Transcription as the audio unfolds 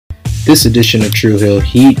This edition of True Hill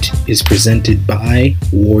Heat is presented by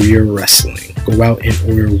Warrior Wrestling. Go out and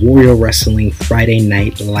order Warrior Wrestling Friday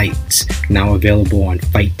Night Lights, now available on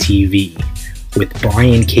Fight TV, with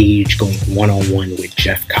Brian Cage going one-on-one with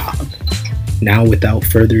Jeff Cobb. Now, without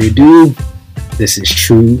further ado, this is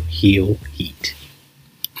True Heel Heat.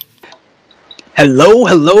 Hello.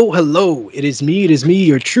 It is me,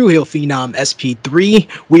 your True Heel Phenom SP3.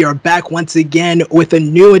 We are back once again with a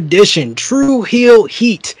new edition, True Heel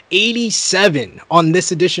Heat 87. On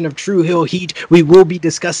this edition of True Heel Heat, we will be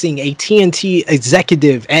discussing a TNT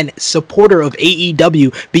executive and supporter of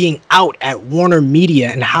AEW being out at Warner Media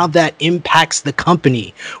and how that impacts the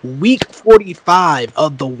company. Week 45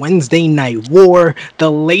 of the Wednesday Night War,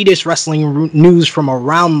 the latest wrestling news from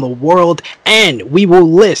around the world, and we will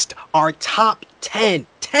list our top 10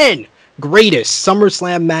 greatest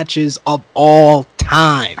SummerSlam matches of all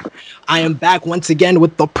time. I am back once again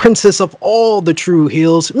with the princess of all the true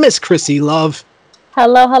heels, Miss Chrissy Love.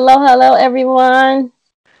 Hello, everyone.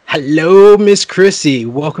 Hello, Miss Chrissy.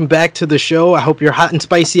 Welcome back to the show. I hope you're hot and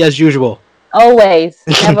spicy as usual. Always,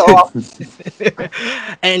 never off.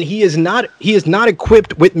 And he is not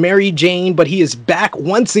equipped with Mary Jane, but he is back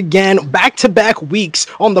once again, back-to-back weeks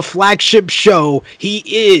on the flagship show. He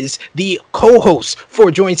is the co-host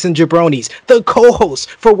for Joints and Jabronis, the co-host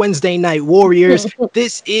for Wednesday Night Warriors.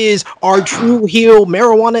 This is our true heel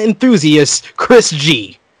marijuana enthusiast, Chris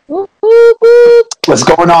G. What's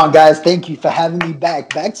going on, guys? Thank you for having me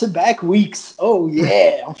back. Back-to-back weeks. Oh,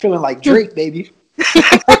 yeah. I'm feeling like Drake, baby.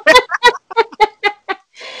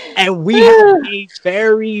 And we have a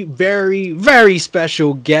very, very, very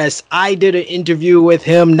special guest. I did an interview with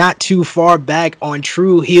him not too far back on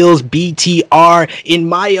True Heels BTR. In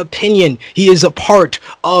my opinion, he is a part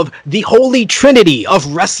of the holy trinity of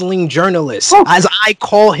wrestling journalists. As I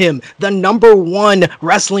call him, the #1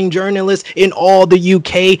 wrestling journalist in all the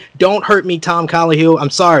UK. Don't hurt me, Tom Callahue.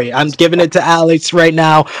 I'm sorry. I'm giving it to Alex right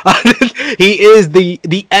now. He is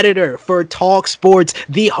the editor for Talk Sports,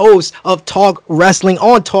 the host of Talk Wrestling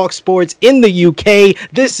on Talk Sports in the UK.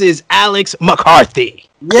 This is Alex McCarthy.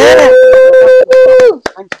 Yeah.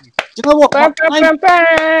 Thank you. Do you know what? The name of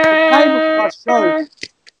my show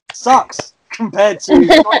sucks compared to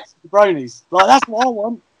Bronies. Like, that's what I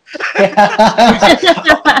want.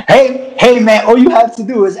 hey, man! All you have to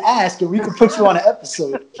do is ask, and we can put you on an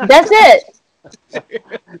episode. That's it.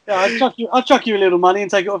 Yeah, I'll chuck you a little money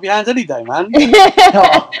and take it off your hands any day, man.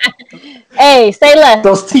 No. Hey, say less.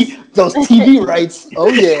 Those TV rights. Oh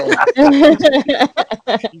yeah.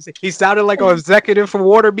 He sounded like an executive for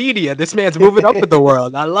Warner Media. This man's moving up in the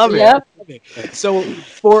world. I love it. Yep. So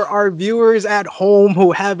for our viewers at home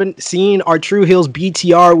who haven't seen our True Heels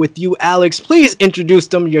BTR with you, Alex, please introduce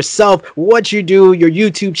them yourself, what you do, your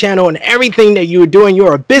YouTube channel, and everything that you're doing.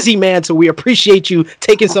 You're a busy man, so we appreciate you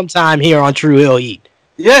taking some time here on True Heel Heat.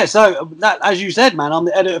 Yeah, so that, as you said, man, I'm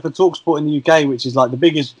the editor for TalkSport in the UK, which is like the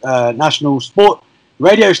biggest national sport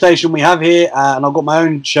radio station we have here, and I've got my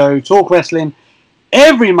own show, Talk Wrestling,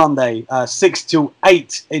 every Monday, 6 till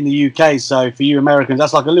 8 in the UK. So for you Americans,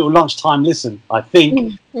 that's like a little lunchtime listen, I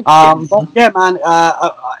think. But yeah, man,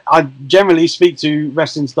 I generally speak to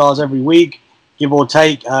wrestling stars every week, give or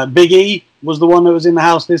take. Big E was the one that was in the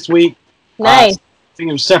house this week. Nice. I think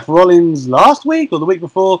it was Seth Rollins last week or the week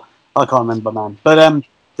before. I can't remember, man. But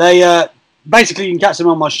they basically, you can catch them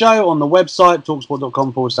on my show on the website,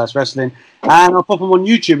 talksport.com/wrestling, and I'll pop them on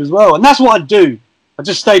YouTube as well. And that's what I do. I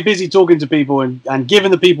just stay busy talking to people and giving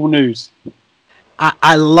the people news.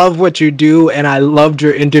 I love what you do, and I loved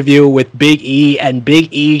your interview with Big E, and Big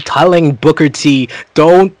E telling Booker T,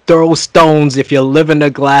 don't throw stones if you live in a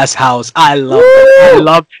glass house. I love it. I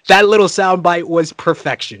love that little soundbite was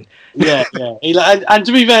perfection. Yeah. And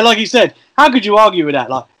to be fair, like he said, how could you argue with that?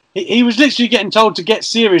 Like, he was literally getting told to get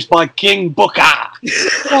serious by King Booker.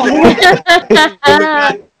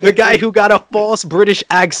 The guy who got a false British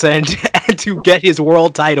accent and to get his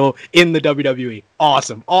world title in the WWE.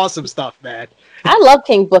 Awesome stuff, man. I love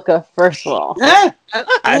King Booker, first of all. Yeah,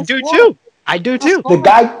 I do too.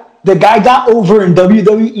 The guy got over in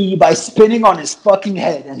WWE by spinning on his fucking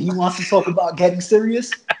head, and he wants to talk about getting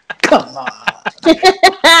serious? Come on.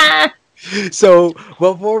 So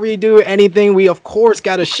before we do anything, we of course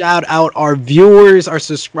got to shout out our viewers, our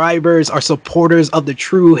subscribers, our supporters of the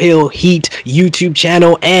True Heel Heat YouTube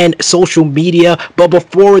channel and social media. But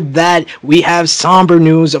before that, we have somber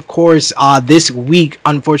news. Of course, this week,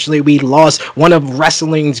 unfortunately, we lost one of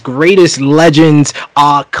wrestling's greatest legends,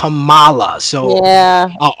 Kamala. So yeah,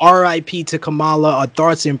 R.I.P. to Kamala. Our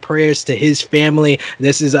thoughts and prayers to his family.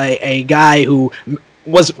 This is a guy who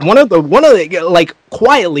was one of the like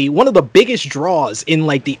quietly one of the biggest draws in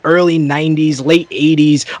like the early 90s, late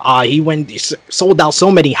 80s. Sold out so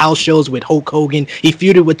many house shows with Hulk Hogan. He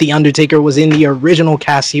feuded with The Undertaker, was in the original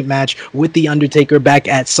casket match with The Undertaker back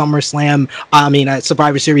at SummerSlam. At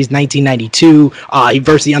Survivor Series 1992. He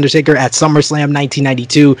versed The Undertaker at SummerSlam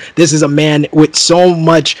 1992. This is a man with so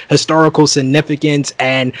much historical significance,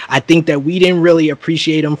 and I think that we didn't really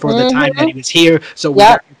appreciate him for the time that he was here, so we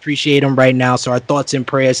gotta appreciate him right now. So our thoughts and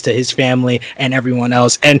prayers to his family and everyone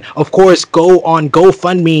else. And of course, go on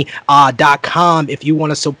GoFundMe.com if you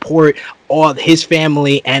want to support all his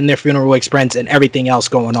family and their funeral expense and everything else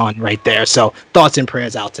going on right there. So thoughts and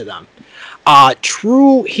prayers out to them.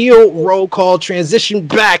 True Heel roll call, transition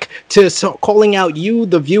back to calling out you,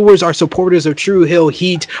 the viewers, our supporters of True Heel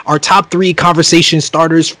Heat, our top 3 conversation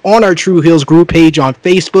starters on our True Heels group page on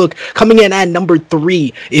Facebook. Coming in at number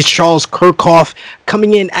 3 is Charles Kirkhoff.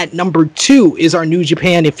 Coming in at number 2 is our New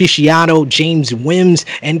Japan aficionado, James Wims.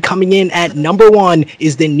 And coming in at number 1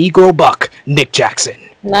 is the Negro Buck, Nick Jackson.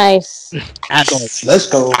 Nice. As always. Let's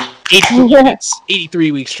go.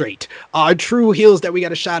 83 weeks straight. Our True Heels that we got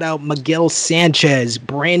to shout out: Miguel Sanchez,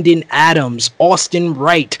 Brandon Adams, Austin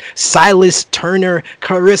Wright, Silas Turner,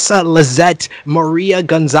 Carissa Lizette, Maria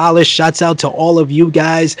Gonzalez. Shouts out to all of you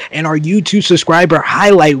guys. And our YouTube subscriber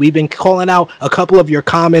highlight. We've been calling out a couple of your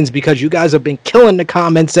comments because you guys have been killing the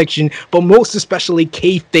comment section, but most especially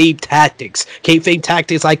Kayfabe Tactics. Kayfabe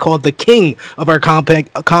Tactics, I call the king of our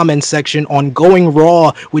comment section on Going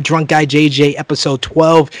Raw with Drunk Guy JJ episode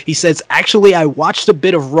 12. He says, actually, I watched a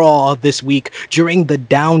bit of Raw this week during the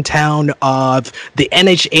downtown of the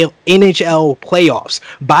NHL playoffs.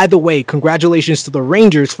 By the way, congratulations to the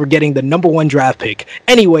Rangers for getting the number 1 draft pick.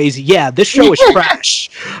 Anyways, yeah, this show is trash.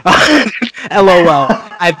 LOL.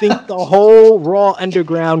 I think the whole Raw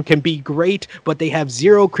Underground can be great, but they have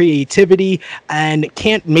zero creativity and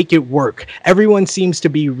can't make it work. Everyone seems to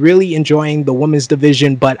be really enjoying the women's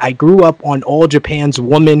division, but I grew up on All Japan's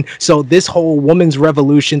woman, so this whole women's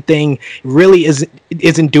revolution thing really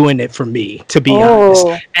isn't doing it for me, to be honest.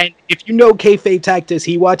 And if you know Kayfabe Tactics,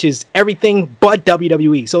 he watches everything but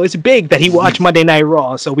WWE, so it's big that he watched Monday Night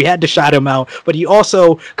Raw, so we had to shout him out. But he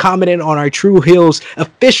also commented on our True Heels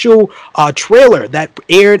official trailer that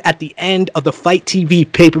aired at the end of the Fight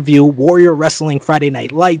TV pay-per-view Warrior Wrestling Friday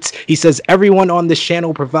Night Lights. He says, everyone on this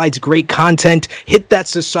channel provides great content. Hit that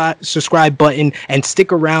subscribe button and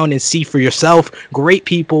stick around and see for yourself. Great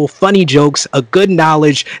people, funny jokes, a good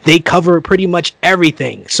knowledge. They cover pretty much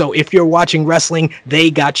everything. So if you're watching wrestling,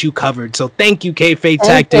 they got you covered. So thank you, Kayfabe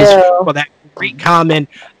Tactics, for that great comment.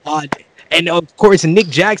 And of course, Nick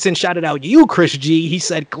Jackson shouted out you, Chris G. He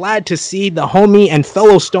said, glad to see the homie and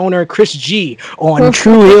fellow stoner Chris G on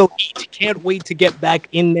True Heel Heat. Can't wait to get back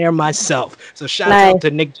in there myself. So shout out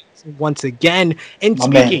to Nick Jackson once again. And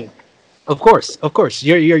speaking, of course,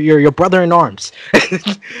 your brother in arms.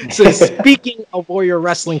 So speaking of Warrior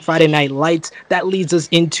Wrestling Friday Night Lights, that leads us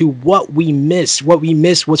into what we missed. What we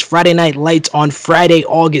missed was Friday Night Lights on Friday,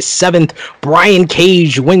 August 7th. Brian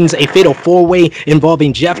Cage wins a fatal 4-way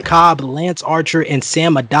involving Jeff Cobb, Lance Archer, and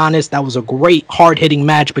Sam Adonis. That was a great hard-hitting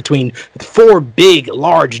match between 4 big,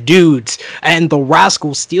 large dudes. And the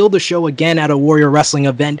Rascals steal the show again at a Warrior Wrestling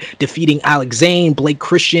event, defeating Alex Zane, Blake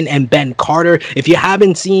Christian, and Ben Carter. If you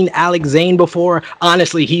haven't seen Alex Zane before,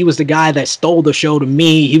 honestly, he was the guy that stole the show to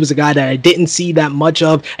me. He was a guy that I didn't see that much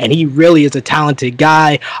of, and he really is a talented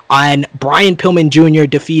guy. And Brian Pillman Jr.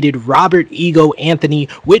 defeated Robert Ego Anthony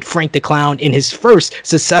with Frank the Clown in his first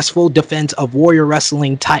successful defense of the Warrior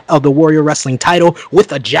Wrestling title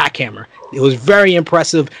with a jackhammer. It was very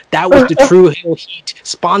impressive. That was the True Heel Heat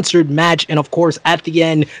sponsored match. And of course, at the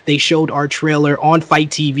end, they showed our trailer on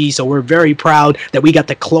Fight TV. So we're very proud that we got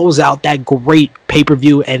to close out that great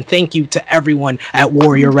pay-per-view. And thank you to everyone at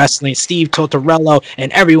Warrior Wrestling, Steve Tortorello,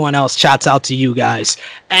 and everyone else. Shouts out to you guys.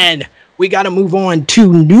 And we got to move on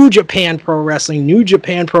to New Japan Pro Wrestling. New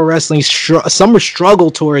Japan Pro Wrestling Summer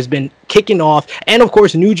Struggle Tour has been kicking off, and of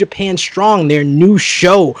course, New Japan Strong, their new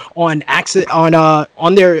show on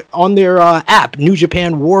their app, New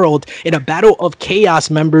Japan World, in a battle of chaos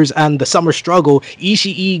members on the Summer Struggle.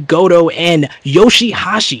 Ishii, Goto, and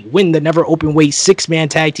Yoshihashi win the never open weight 6-man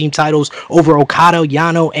tag team titles over Okada,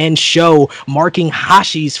 Yano, and Sho, marking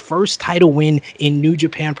Hashi's first title win in New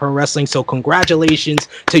Japan Pro Wrestling. So congratulations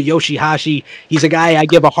to Yoshihashi. He's a guy I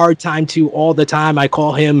give a hard time to all the time. I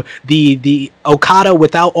call him the Okada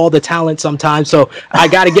without all the talent sometimes. So I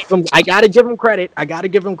gotta give him credit.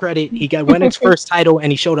 He won his first title,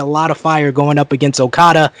 and he showed a lot of fire going up against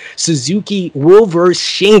Okada. Suzuki will verse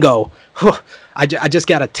Shingo. I just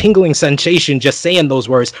got a tingling sensation just saying those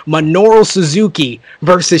words. Minoru Suzuki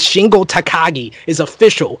versus Shingo Takagi is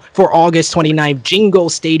official for August 29th Jingo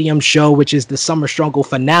Stadium show, which is the Summer Struggle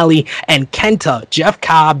finale. And Kenta, Jeff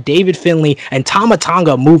Cobb, David Finlay, and Tama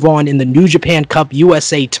Tonga move on in the New Japan Cup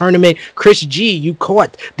USA tournament. Chris G, you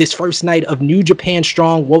caught this first night of New Japan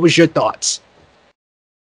Strong. What was your thoughts?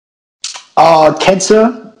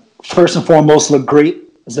 Kenta, first and foremost, looked great.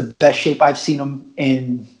 It's the best shape I've seen him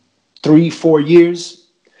in 3-4 years,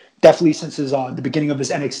 definitely since the beginning of his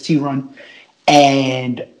NXT run.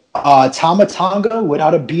 And Tama Tonga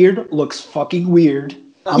without a beard looks fucking weird.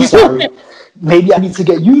 I'm sorry. Maybe I need to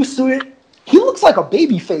get used to it. He looks like a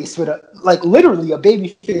baby face literally a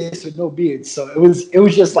baby face with no beard. So it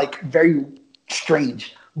was just like very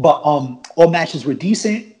strange. But all matches were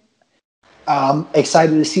decent. I'm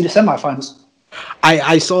excited to see the semifinals.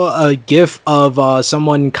 I saw a gif of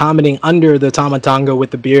someone commenting under the Tama Tonga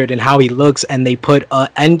with the beard and how he looks, and they put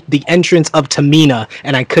the entrance of Tamina,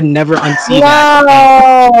 and I could never unsee that.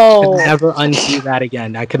 I could never unsee that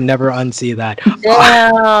again. I could never unsee that.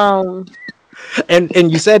 Damn.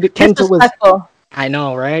 And you said Kenta was. I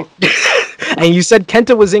know, right? And you said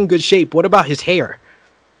Kenta was in good shape. What about his hair?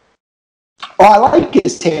 Oh, I like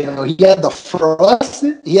his hair though. He had the frost.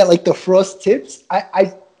 He had like the frost tips.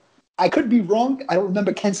 I could be wrong. I don't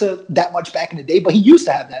remember Kenta that much back in the day, but he used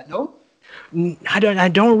to have that, no? I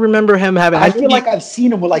don't remember him having. I feel like I've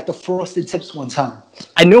seen him with like the frosted tips one time.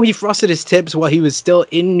 I know he frosted his tips while he was still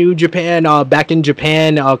in New Japan, back in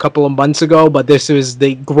Japan a couple of months ago. But this was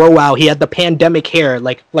the grow out. He had the pandemic hair,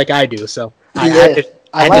 like I do. So I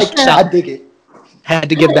dig it. Had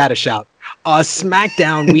to give that a shout.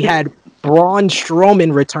 SmackDown, we had Braun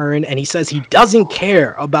Strowman return, and he says he doesn't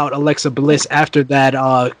care about Alexa Bliss after that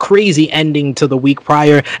crazy ending to the week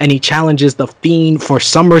prior, and he challenges The Fiend for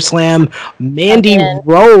SummerSlam. Mandy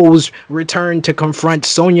Rose returned to confront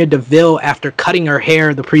Sonya Deville after cutting her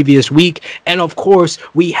hair the previous week, and of course,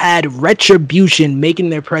 we had Retribution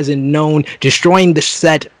making their presence known, destroying the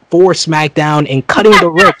set for SmackDown and cutting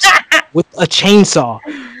the ropes with a chainsaw.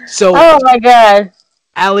 So, oh my god.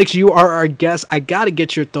 Alex, you are our guest. I gotta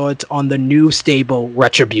get your thoughts on the new stable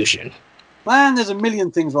Retribution. Man, there's a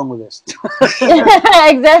million things wrong with this.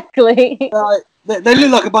 Exactly. They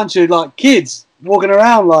look like a bunch of like kids walking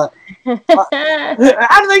around. Like how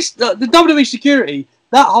do they? The WWE security,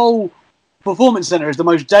 that whole performance center is the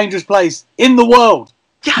most dangerous place in the world.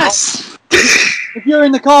 Yes. If you're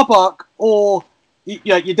in the car park, or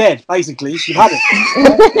you're dead. Basically, you've had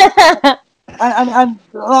it. And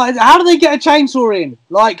how do they get a chainsaw in?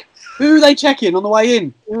 Like, who are they checking on the way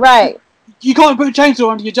in? Right. You can't put a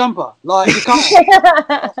chainsaw under your jumper. Like, you can't.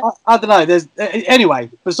 I don't know. There's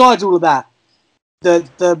anyway. Besides all of that,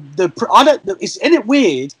 isn't it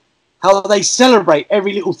weird how they celebrate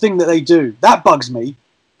every little thing that they do? That bugs me.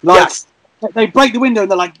 Like, yes. They break the window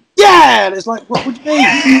and they're like, yeah. And it's like, what would you mean?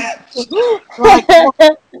 Like,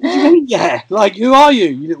 what do you mean? Yeah. Like, who are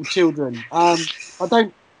you little children? I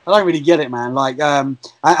don't really get it, man. Like, and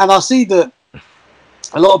I see that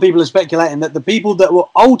a lot of people are speculating that the people that will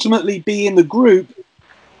ultimately be in the group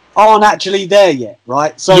aren't actually there yet,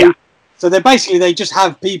 right? So they just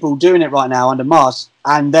have people doing it right now under masks,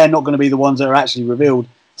 and they're not going to be the ones that are actually revealed.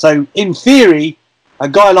 So, in theory, a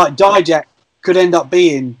guy like Dijak could end up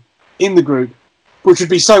being in the group, which would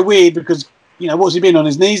be so weird because, what's he been on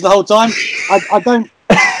his knees the whole time? I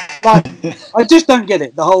just don't get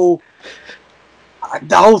it. The whole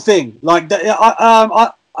thing, like,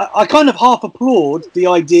 I kind of half applaud the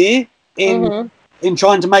idea in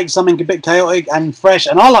trying to make something a bit chaotic and fresh,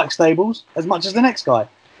 and I like stables as much as the next guy.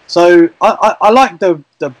 So I like the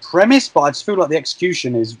premise, but I just feel like the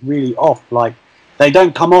execution is really off. Like, they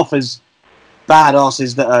don't come off as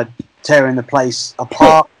badasses that are tearing the place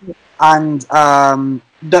apart, and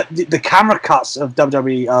the camera cuts of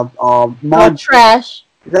WWE are trash.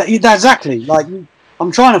 Exactly. Like,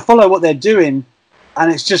 I'm trying to follow what they're doing. And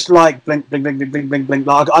it's just like blink, blink, blink, blink, blink, blink, blink.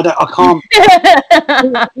 Like, I can't.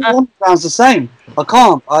 It sounds the same. I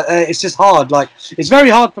can't. It's just hard. Like, it's very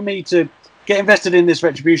hard for me to get invested in this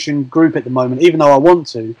Retribution group at the moment, even though I want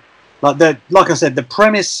to. Like I said, the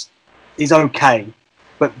premise is okay,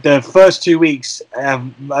 but the first 2 weeks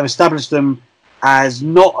I've established them as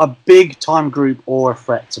not a big time group or a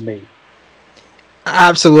threat to me.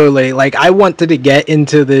 Absolutely. Like, I wanted to get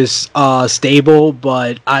into this stable,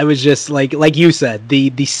 but I was just like you said,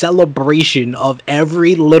 the celebration of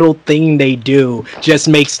every little thing they do just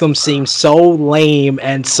makes them seem so lame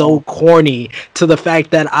and so corny, to the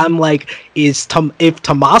fact that I'm like, if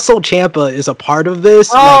Tommaso Ciampa is a part of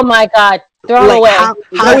this, oh my god, throw it away.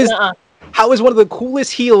 how is one of the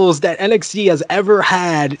coolest heels that NXT has ever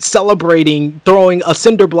had celebrating throwing a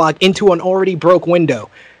cinder block into an already broke window?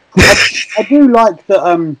 I do like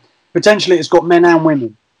that. Potentially, it's got men and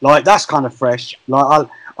women. Like that's kind of fresh. Like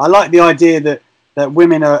I like the idea that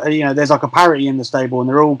women are, there's like a parity in the stable and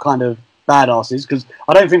they're all kind of badasses, because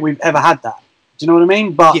I don't think we've ever had that. Do you know what I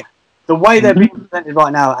mean? But Yeah. the way they're being presented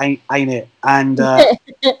right now ain't it? And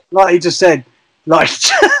like he just said, like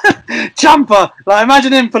Champa, like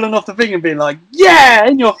imagine him pulling off the thing and being like, "Yeah,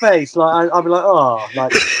 in your face!" Like I'd be like, "Oh,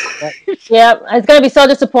 like." Yeah, it's gonna be so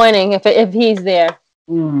disappointing if he's there.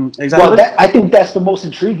 Exactly. Well, I think that's the most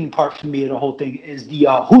intriguing part for me of the whole thing is the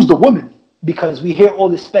who's the woman, because we hear all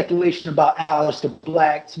this speculation about Aleister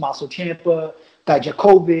Black, Tommaso Ciampa,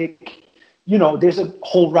 Dijakovic. There's a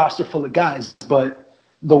whole roster full of guys, but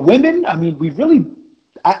the women, I mean,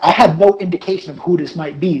 I have no indication of who this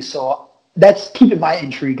might be, so that's keeping my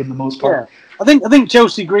intrigue in the most part. Yeah. I think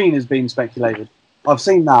Chelsea Green has been speculated. I've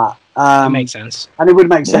seen that. That makes sense. And it would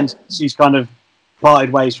make sense. She's kind of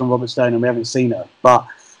parted ways from Robert Stone and we haven't seen her. But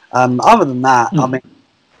other than that, I mean,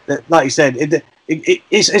 like you said,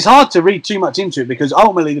 it's hard to read too much into it, because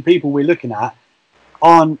ultimately the people we're looking at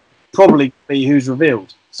aren't probably be who's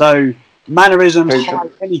revealed. So mannerisms,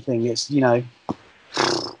 height, anything, it's,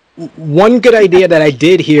 One good idea that I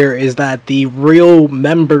did hear is that the real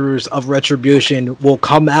members of Retribution will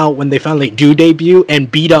come out when they finally do debut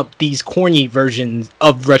and beat up these corny versions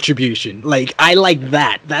of Retribution. Like, I like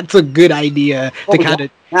that. That's a good idea to kind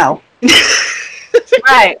of... Now.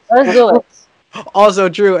 Right, let's do it. Also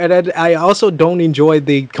true, and I also don't enjoy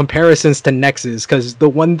the comparisons to Nexus, because the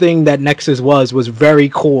one thing that Nexus was very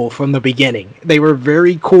cool from the beginning. They were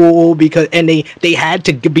very cool and they had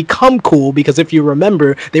to become cool, because if you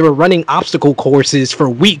remember, they were running obstacle courses for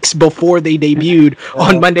weeks before they debuted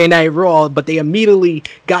on Monday Night Raw, but they immediately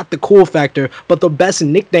got the cool factor. But the best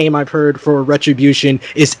nickname I've heard for Retribution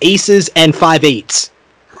is Aces and 5/8.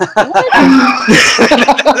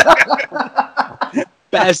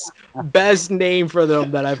 Best name for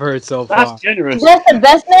them that I've heard so far. That's generous. That's the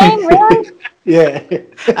best name, really? Yeah,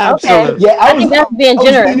 absolutely. Okay. Yeah, I think that's being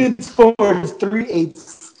generous. leaning towards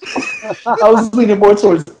 3/8. I was leaning more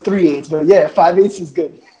towards 3/8, but yeah, 5/8 is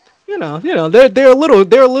good. They're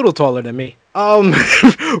a little taller than me.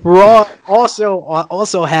 Raw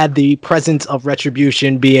also had the presence of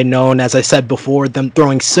Retribution being known, as I said before, them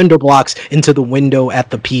throwing cinder blocks into the window at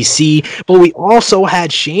the PC. But we also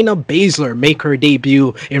had Shayna Baszler make her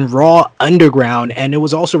debut in Raw Underground, and it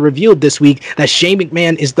was also revealed this week that Shane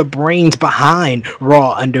McMahon is the brains behind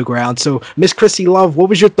Raw Underground. So, Miss Chrissy Love, what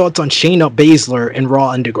was your thoughts on Shayna Baszler in Raw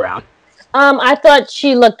Underground? I thought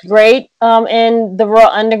she looked great in the Raw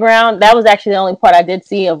Underground. That was actually the only part I did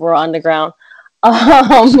see of Raw Underground.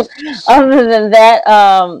 Other than that,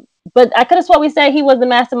 but I could have sworn we said he was the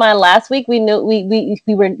mastermind last week. We knew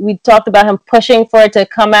we talked about him pushing for it to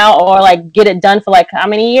come out or like get it done for like how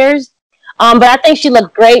many years. But I think she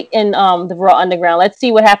looked great in the Raw Underground. Let's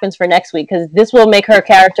see what happens for next week, because this will make her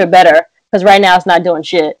character better, because right now it's not doing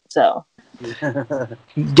shit. So.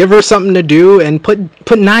 Give her something to do and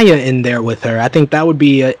put Nia in there with her. I think that would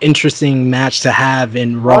be an interesting match to have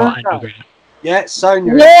in Raw Underground. Yeah,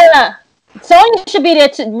 Sonya. Yeah, Sonya should be there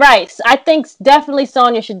too. Right. I think definitely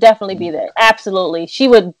Sonya should definitely be there. Absolutely. She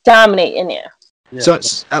would dominate in there. Yeah. So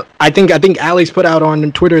I think Alex put out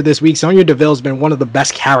on Twitter this week, Sonya Deville's been one of the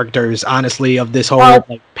best characters, honestly, of this whole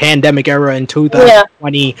pandemic era in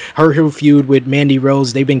 2020. Yeah. Her feud with Mandy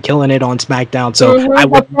Rose, they've been killing it on SmackDown. So I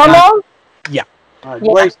would not, yeah.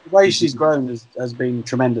 The way she's grown has been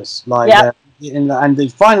tremendous. Like, and they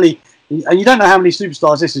finally, and you don't know how many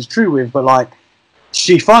superstars this is true with, but like,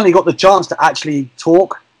 she finally got the chance to actually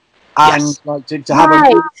talk and like to have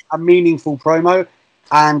a meaningful promo.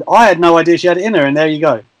 And I had no idea she had it in her, and there you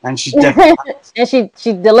go. And she definitely and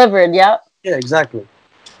she delivered. Yep. Yeah, exactly.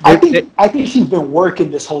 I think she's been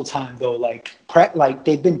working this whole time though. Like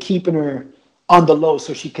they've been keeping her on the low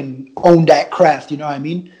so she can own that craft, you know what I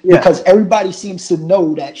mean? Yeah. Because everybody seems to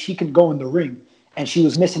know that she can go in the ring, and she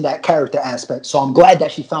was missing that character aspect. So I'm glad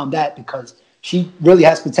that she found that, because she really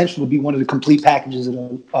has potential to be one of the complete packages of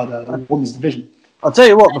the women's division. I'll tell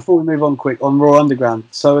you what, before we move on quick on Raw Underground.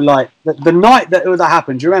 So like the night that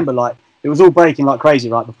happened, do you remember, like it was all breaking like crazy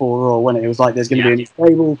right before Raw, wasn't it? It was like there's going to be a new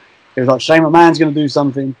stable. It was like Shane McMahon's going to do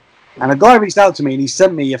something. And a guy reached out to me and he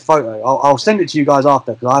sent me a photo. I'll send it to you guys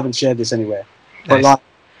after, because I haven't shared this anywhere. But like,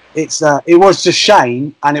 it was just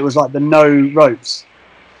Shane, and it was like the no ropes.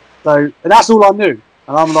 So and that's all I knew.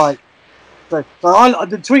 And I'm like,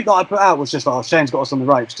 the tweet that I put out was just like, Shane's got us on the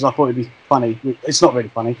ropes, because I thought it'd be funny. It's not really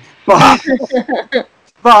funny, but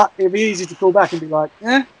but it'd be easy to call back and be like,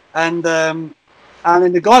 yeah. And And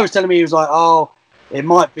then the guy was telling me, he was like, oh, it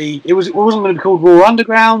might be, it wasn't going to be called Raw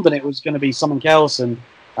Underground, and it was going to be something else, and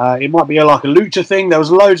it might be like a lucha thing. There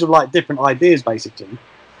was loads of like different ideas, basically.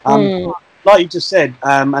 Like you just said,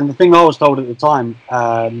 and the thing I was told at the time,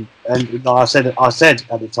 and I said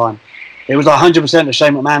at the time, it was 100% a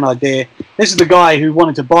Shane McMahon idea. This is the guy who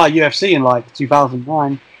wanted to buy UFC in like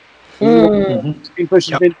 2009. He's been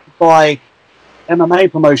pushing Vince to buy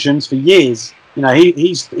MMA promotions for years. You know,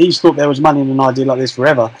 he's thought there was money in an idea like this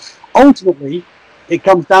forever. Ultimately, it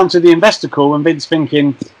comes down to the investor call and Vince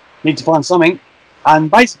thinking, need to find something. And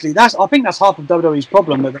basically, I think that's half of WWE's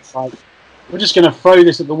problem. That it's like, we're just going to throw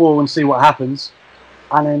this at the wall and see what happens.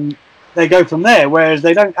 And then they go from there. Whereas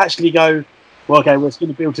they don't actually go, well, okay, well, it's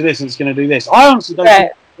going to build to this and it's going to do this. I honestly don't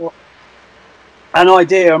think an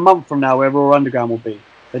idea a month from now where Raw Underground will be.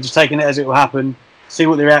 They're just taking it as it will happen, see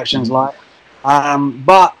what the reaction's like.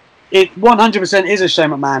 But it 100% is a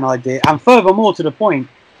Shane McMahon idea. And furthermore, to the point,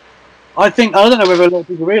 I don't know whether a lot of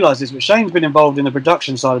people realise this, but Shane's been involved in the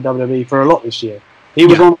production side of WWE for a lot this year. He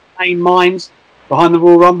was one of the main minds behind the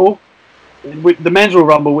Royal Rumble, the men's Royal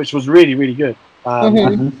Rumble, which was really, really good.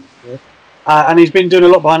 And he's been doing a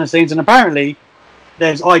lot behind the scenes. And apparently,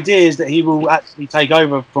 there's ideas that he will actually take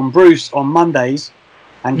over from Bruce on Mondays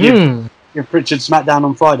and give Pritchard SmackDown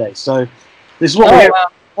on Fridays. So this is what we're. Wow.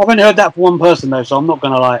 I've only heard that from one person though, so I'm not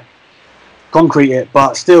going to like concrete it.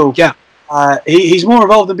 But still, he's more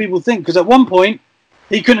involved than people think. Because at one point,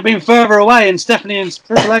 he couldn't have been further away, and Stephanie and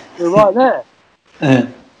Triple H were right there.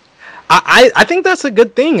 I think that's a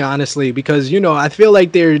good thing, honestly, because, you know, I feel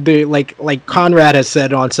like they're like Conrad has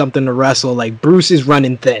said on Something to Wrestle, like Bruce is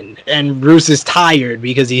running thin and Bruce is tired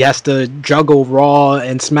because he has to juggle Raw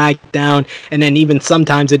and SmackDown, and then even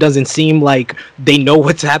sometimes it doesn't seem like they know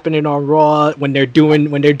what's happening on Raw when they're doing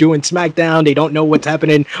SmackDown. They don't know what's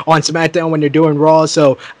happening on SmackDown when they're doing Raw.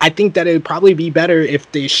 So I think that it would probably be better if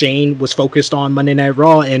Shane was focused on Monday Night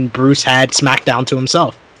Raw and Bruce had SmackDown to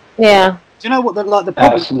himself. Yeah. Do you know what the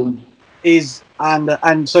problem is?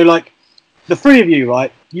 And so like the three of you,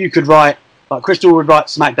 right? You could write, like Crystal would write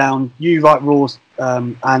SmackDown, you write Raw,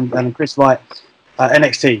 and Chris write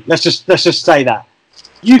NXT. Let's just say that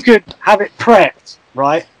you could have it prepped,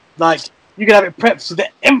 right? Like you could have it prepped to the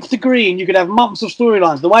nth degree, and you could have months of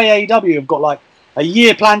storylines. The way AEW have got like a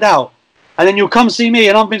year planned out, and then you'll come see me,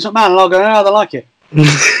 and I'm Vince McMahon, and I'll go, "Oh, they like it."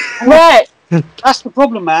 Right. That's the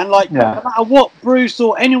problem, man. Like no matter what Bruce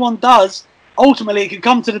or anyone does, ultimately, it could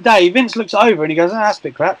come to the day Vince looks it over and he goes, that's a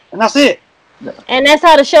bit crap, and that's it. And that's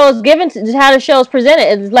how the show is how the show is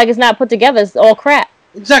presented. It's like it's not put together. It's all crap.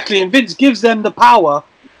 Exactly, and Vince gives them the power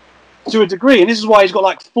to a degree, and this is why he's got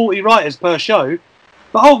like 40 writers per show.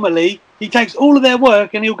 But ultimately, he takes all of their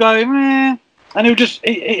work and he'll go, meh, and he'll just,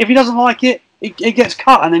 if he doesn't like it, it gets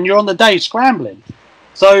cut, and then you're on the day scrambling.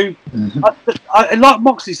 So, like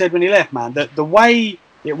Moxley said when he left, man, that the way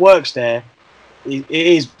it works there, it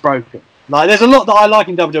is broken. Like, there's a lot that I like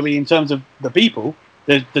in WWE in terms of the people,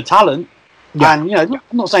 the talent, and you know,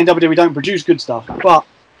 I'm not saying WWE don't produce good stuff, but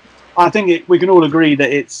I think we can all agree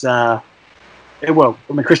that it's well,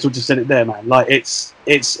 I mean, Crystal just said it there, man. Like, it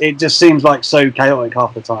just seems like so chaotic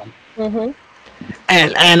half the time.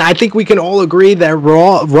 And I think we can all agree that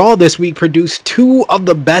Raw this week produced two of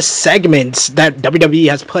the best segments that WWE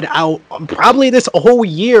has put out probably this whole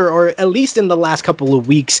year, or at least in the last couple of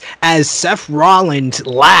weeks, as Seth Rollins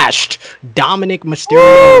lashed Dominic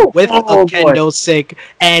Mysterio with a kendo stick,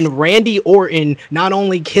 and Randy Orton not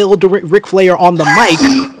only killed Ric Flair on the mic,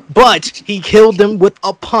 but he killed him with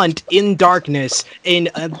a punt in darkness in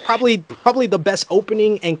probably the best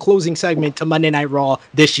opening and closing segment to Monday Night Raw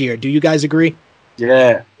this year. Do you guys agree?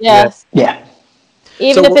 Yeah. Yes. Yeah.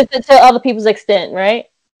 Even if it's to other people's extent, right?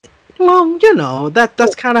 Well, you know,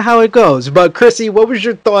 that's kind of how it goes. But Chrissy, what was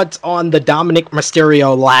your thoughts on the Dominic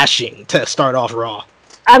Mysterio lashing to start off Raw?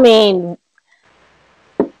 I mean,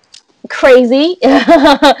 crazy.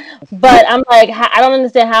 But I'm like, I don't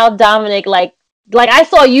understand how Dominic, like I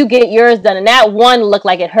saw you get yours done, and that one looked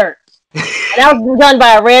like it hurt. And that was done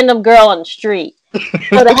by a random girl on the street.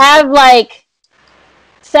 So to have like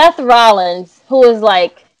Seth Rollins, who is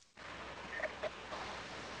like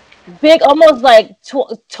big, almost like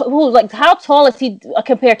who's like, how tall is he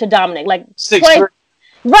compared to Dominic? Like 6'3".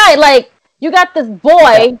 Right, like you got this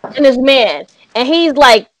boy and this man, and he's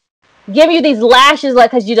like giving you these lashes,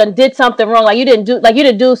 like because you done did something wrong, like you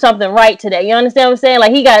didn't do something right today. You understand what I'm saying?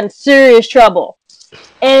 Like he got in serious trouble,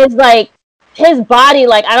 and it's like his body,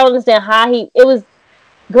 like I don't understand how it was.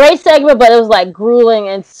 Great segment, but it was like grueling,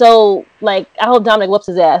 and so like I hope Dominic whoops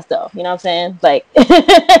his ass though. You know what I'm saying? Like.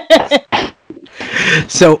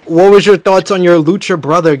 So, what was your thoughts on your Lucha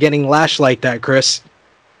brother getting lashed like that, Chris?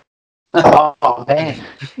 Oh man,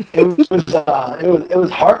 it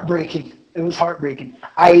was heartbreaking. It was heartbreaking.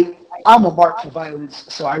 I'm a mark for violence,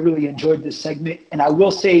 so I really enjoyed this segment. And I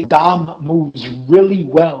will say, Dom moves really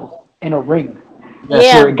well in a ring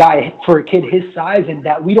Yeah. for a kid his size, and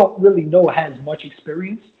that we don't really know has much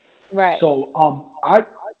experience. Right. So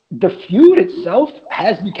the feud itself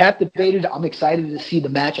has me captivated. I'm excited to see the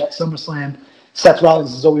match at SummerSlam. Seth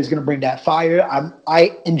Rollins is always going to bring that fire.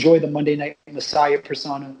 I enjoy the Monday Night Messiah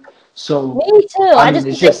persona. So Me too. I mean,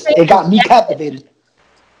 it got me captivated.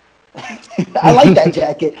 I like that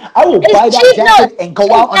jacket. I will buy that jacket and go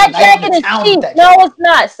out on a night in the town with that jacket. No, it's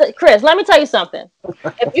not. So, Chris, let me tell you something.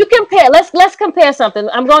 If you compare, let's compare something.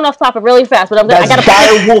 I'm going off topic really fast, but I got to.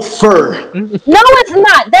 Direwolf fur. No, it's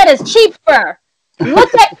not. That is cheap fur.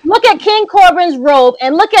 Look at King Corbin's robe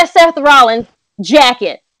and look at Seth Rollins'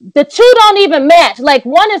 jacket. The two don't even match. Like,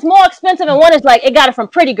 one is more expensive and one is like, it got it from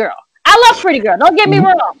Pretty Girl. I love Pretty Girl. Don't get me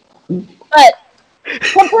wrong. But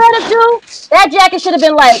compared to two, that jacket should have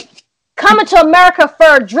been like, Coming to America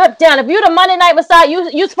fur drip down. If you're the Monday Night Messiah,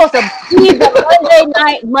 you're supposed to be the Monday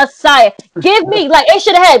Night Messiah. Give me, like, it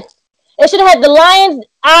should have had the lion's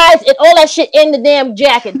eyes and all that shit in the damn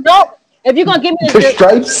jacket. Don't, if you're going to give me the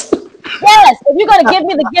stripes. Yes, if you're gonna give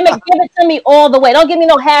me the gimmick, give it to me all the way. Don't give me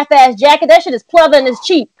no half-ass jacket. That shit is pleather and it's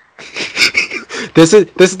cheap. This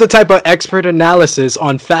is the type of expert analysis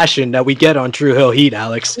on fashion that we get on True Hill Heat,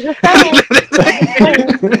 Alex. And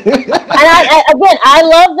I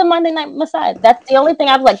love the Monday Night Messiah. That's the only thing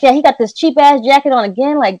I've like. Yeah, he got this cheap ass jacket on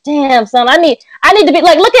again. Like, damn, son, I need to be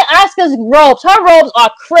like. Look at Asuka's robes. Her robes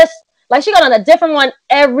are crisp. Like, she got on a different one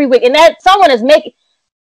every week, and that someone is making.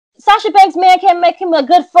 Sasha Banks' man can't make him a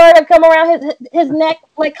good fur to come around his neck.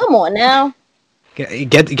 Like, come on now.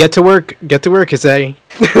 Get to work. Get to work, Kazay.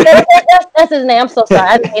 That's his name. I'm so sorry.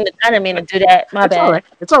 I didn't mean to do that. My bad.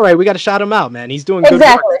 It's all right. We got to shout him out, man. He's doing good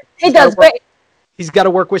exactly. work. He does great. He's got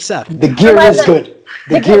to work with Seth. The gear is good.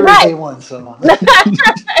 The gear is A1. So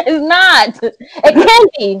it's not. It can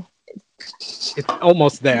be. It's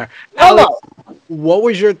almost there. Almost. Alex, what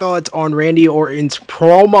was your thoughts on Randy Orton's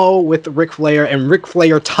promo with Ric Flair and Ric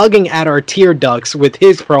Flair tugging at our tear ducts with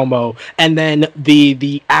his promo, and then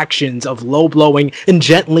the actions of low blowing and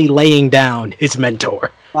gently laying down his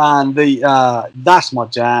mentor? And that's my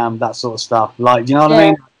jam, that sort of stuff. Like, you know what I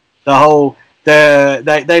mean? The whole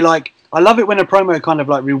they like. I love it when a promo kind of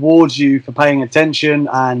like rewards you for paying attention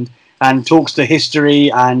and talks to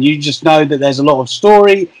history, and you just know that there's a lot of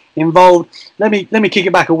story involved. Let me kick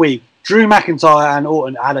it back a week. Drew McIntyre and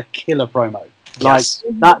Orton had a killer promo. Yes.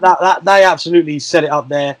 Like that they absolutely set it up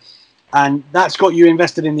there, and that's got you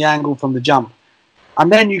invested in the angle from the jump.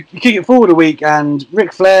 And then you kick it forward a week, and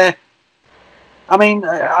Ric Flair. I mean,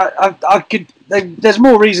 I could. There's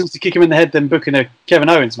more reasons to kick him in the head than booking a Kevin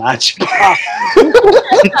Owens match.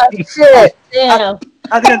 Shit, damn.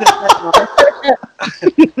 At the end of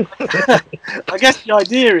the day, I guess the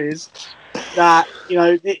idea is that, you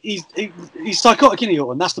know, he's psychotic, isn't he,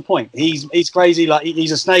 Orton? That's the point. He's crazy, like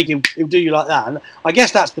he's a snake. He'll do you like that. And I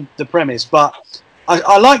guess that's the premise. But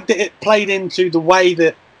I like that it played into the way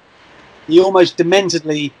that he almost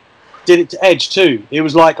dementedly did it to Edge too. It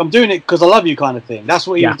was like, I'm doing it because I love you kind of thing. That's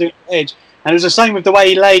what he was doing to Edge. And it was the same with the way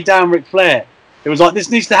he laid down Ric Flair. It was like, this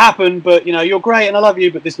needs to happen, but, you know, you're great and I love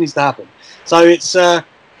you, but this needs to happen. So it's, I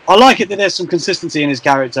like it that there's some consistency in his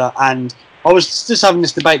character. And I was just having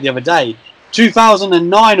this debate the other day.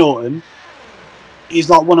 2009 Orton is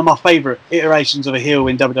like one of my favourite iterations of a heel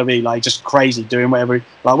in WWE. Like, just crazy, doing whatever.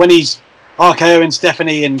 Like, when he's RKOing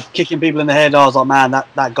Stephanie and kicking people in the head, I was like, man,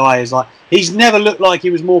 that guy is like, he's never looked like he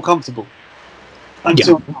was more comfortable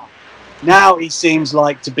until now. He seems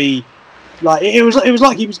like to be like, it was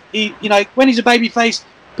like he you know, when he's a babyface,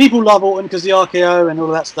 people love Orton because the RKO and all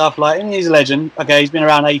of that stuff. Like, and he's a legend. Okay, he's been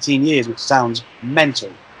around 18 years, which sounds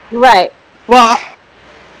mental, right? But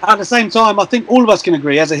at the same time, I think all of us can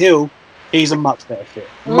agree, as a heel, he's a much better fit,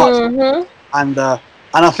 much better. And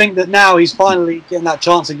I think that now he's finally getting that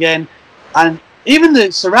chance again, and even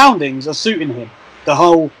the surroundings are suiting him. The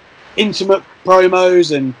whole intimate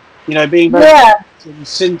promos and, you know, being very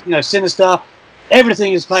sinister,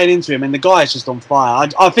 everything is playing into him, and the guy is just on fire.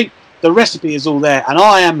 I think the recipe is all there, and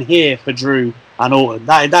I am here for Drew and Orton.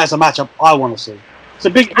 That's a matchup I want to see. It's the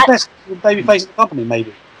best babyface in the company,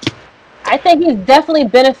 maybe. I think he's definitely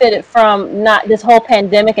benefited from not this whole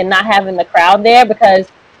pandemic and not having the crowd there, because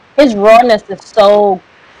his rawness is so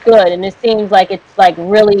good, and it seems like it's like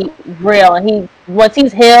really real. And once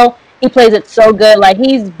he's heel, he plays it so good. Like,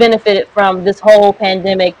 he's benefited from this whole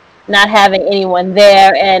pandemic, not having anyone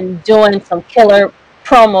there, and doing some killer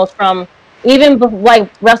promos from even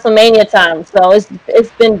like WrestleMania time. So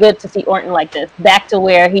it's been good to see Orton like this, back to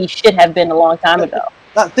where he should have been a long time ago.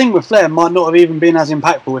 That thing with Flair might not have even been as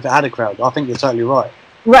impactful if it had a crowd. I think you're totally right.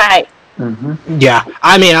 Right. Mm-hmm. Yeah,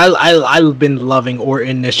 I mean, I've been loving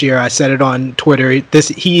Orton this year. I said it on Twitter.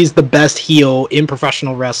 He's the best heel in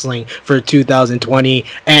professional wrestling for 2020,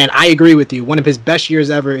 and I agree with you. One of his best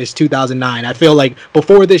years ever is 2009. I feel like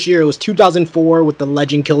before this year, it was 2004 with the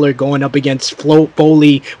Legend Killer going up against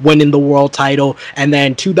Foley, winning the world title, and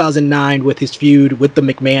then 2009 with his feud with the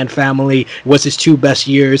McMahon family was his two best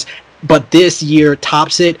years. But this year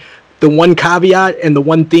tops it. The one caveat and the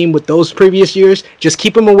one theme with those previous years, just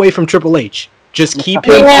keep him away from Triple H. Just keep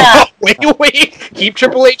him away. Keep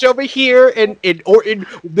Triple H over here, and Orton.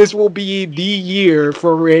 This will be the year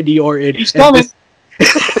for Randy Orton. He's coming.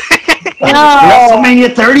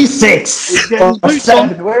 WrestleMania 36 or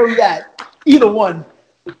 7. Where are we at? Either one.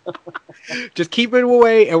 Just keep it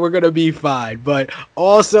away and we're gonna be fine. But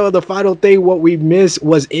also the final thing, what we missed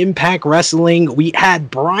was Impact Wrestling. We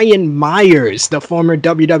had Brian Myers, the former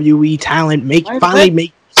WWE talent, make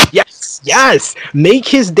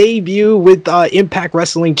his debut with Impact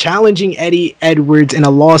Wrestling, challenging Eddie Edwards in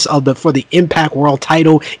a loss for the Impact World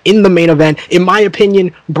title in the main event. In my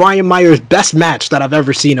opinion, Brian Myers' best match that I've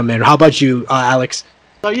ever seen him in. How about you, Alex?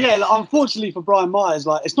 So yeah, unfortunately for Brian Myers,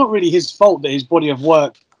 it's not really his fault that his body of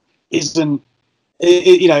work isn't.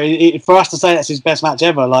 For us to say that's his best match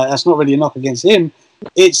ever, that's not really a knock against him.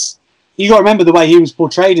 It's, you got to remember the way he was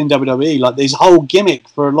portrayed in WWE. His whole gimmick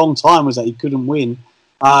for a long time was that he couldn't win,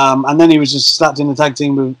 and then he was just slapped in the tag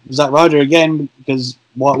team with Zack Ryder again, because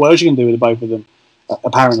what else you can do with the both of them,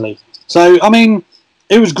 apparently. So I mean,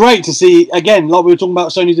 it was great to see again, like we were talking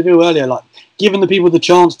about Sonya Deville earlier, giving the people the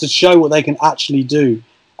chance to show what they can actually do.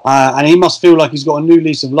 And he must feel like he's got a new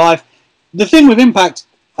lease of life. The thing with Impact,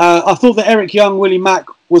 I thought that Eric Young, Willie Mack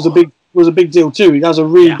was a big deal too. He does a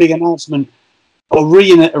really big announcement, or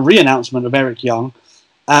re-announcement of Eric Young,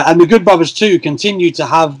 and the Good Brothers too continue to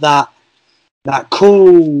have that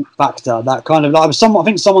cool factor, that kind of I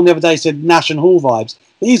think someone the other day said Nash and Hall vibes.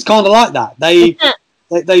 He's kind of like that. They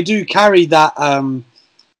do carry that.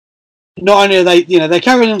 Not only are they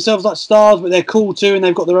carry themselves like stars, but they're cool too, and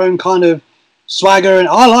they've got their own kind of swagger, and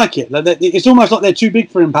I like it. It's almost like they're too big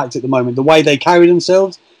for Impact at the moment, the way they carry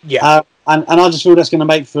themselves. Yeah. And I just feel that's going to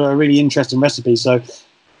make for a really interesting recipe. So,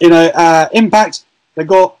 Impact, they've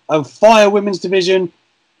got a fire women's division,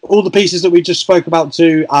 all the pieces that we just spoke about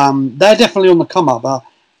too. They're definitely on the come up.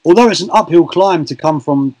 Although it's an uphill climb to come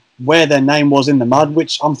from where their name was in the mud,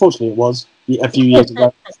 which unfortunately it was a few years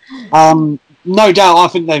ago. No doubt, I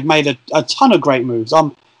think they've made a ton of great moves.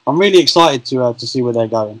 I'm really excited to see where they're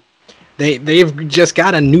going. They've just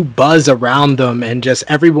got a new buzz around them, and just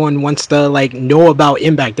everyone wants to know about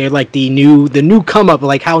Impact. They're the new come up,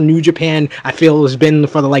 how New Japan I feel has been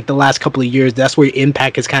for the last couple of years. That's where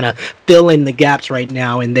Impact is kind of filling the gaps right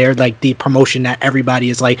now, and they're the promotion that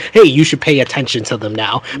everybody is hey, you should pay attention to them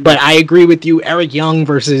now. But I agree with you. Eric Young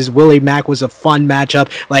versus Willie Mack was a fun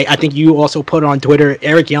matchup. I think you also put on Twitter,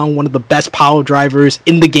 Eric Young, one of the best power drivers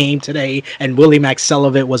in the game today, and Willie Mack sell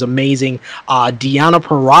of it was amazing. Deonna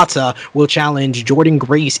Purrazzo will challenge Jordynne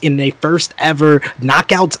Grace in a first ever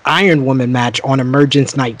Knockouts Iron Woman match on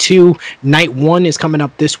Emergence Night 2. Night 1 is coming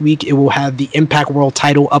up this week. It will have the Impact World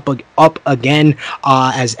title up again,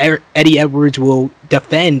 as Eddie Edwards will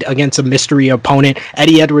defend against a mystery opponent.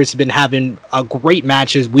 Eddie Edwards has been having great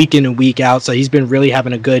matches week in and week out, so he's been really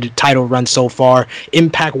having a good title run so far.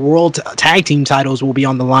 Impact World Tag Team titles will be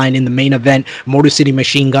on the line in the main event. Motor City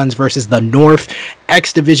Machine Guns versus the North.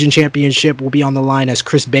 X Division Championship will be on the line as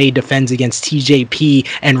Chris Bay defends against TJP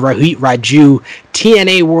and Rohit Raju.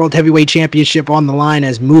 TNA World Heavyweight Championship on the line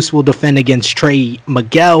as Moose will defend against Trey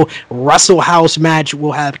Miguel. Russell House match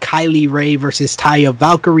will have Kylie Ray versus Taya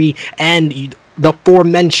Valkyrie, and the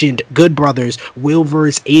aforementioned Good Brothers, Will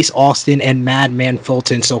versus Ace Austin and Madman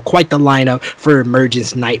Fulton. So quite the lineup for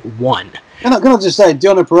Emergence Night 1. Can I just say,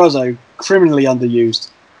 Deonna Purrazzo, criminally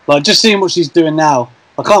underused. Just seeing what she's doing now,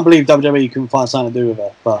 I can't believe WWE couldn't find something to do with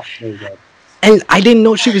her. But there you go. And I didn't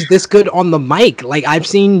know she was this good on the mic. I've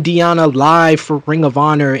seen Deonna live for Ring of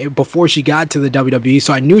Honor before she got to the WWE,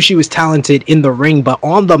 so I knew she was talented in the ring, but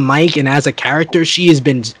on the mic and as a character, she has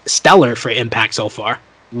been stellar for Impact so far.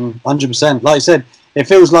 100%. Like I said, it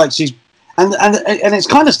feels like she's... And it's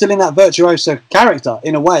kind of still in that virtuoso character,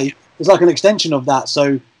 in a way. It's like an extension of that.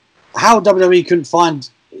 So how WWE couldn't find...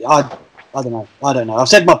 I don't know. I've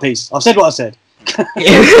said my piece. I've said what I said.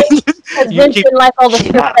 Vince didn't like all the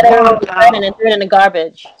stuff that everyone was writing and threw it in the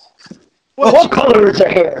garbage. What color is her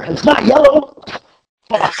hair? It's not yellow.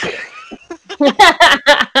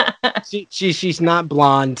 She's not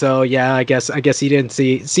blonde, so yeah, I guess he didn't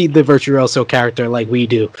see the virtuoso character like we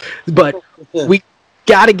do, but we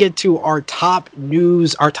gotta get to our top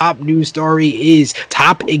news. Our top news story is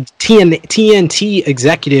TNT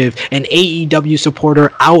executive and AEW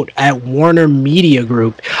supporter out at Warner Media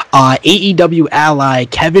Group. AEW ally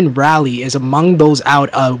Kevin Raleigh is among those out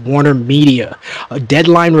at Warner Media.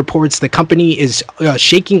 Deadline reports the company is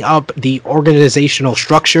shaking up the organizational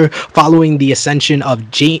structure following the ascension of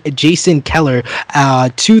Jason Keller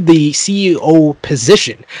to the CEO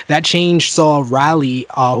position. That change saw Raleigh,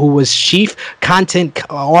 who was chief content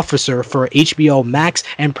officer for HBO Max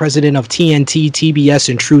and president of TNT, TBS,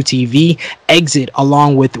 and True TV, exit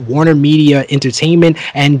along with Warner Media Entertainment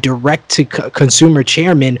and direct-to-consumer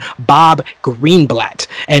chairman Bob Greenblatt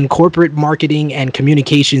and corporate marketing and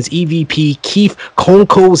communications EVP Keith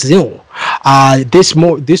Konkozil. This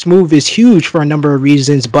move is huge for a number of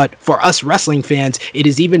reasons, but for us wrestling fans, it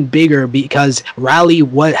is even bigger because Raleigh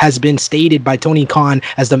has been stated by Tony Khan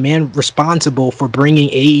as the man responsible for bringing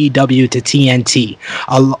AEW to TNT.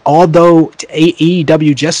 Although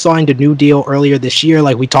AEW just signed a new deal earlier this year,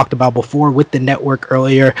 like we talked about before with the network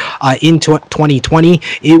earlier in 2020,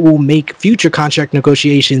 it will make future contract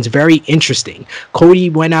negotiations very interesting. Cody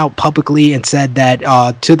went out publicly and said that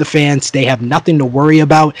to the fans, they have nothing to worry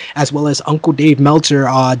about, as well as Uncle Dave Meltzer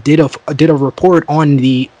did a report on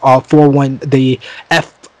the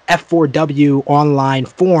F4W online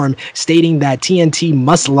forum stating that TNT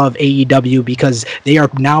must love AEW because they are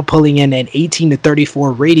now pulling in an 18 to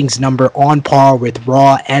 34 ratings number on par with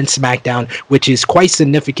Raw and SmackDown, which is quite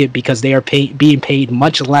significant because they are being paid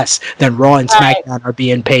much less than Raw and SmackDown are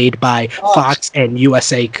being paid by Fox and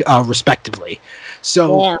USA respectively.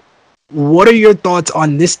 So yeah. What are your thoughts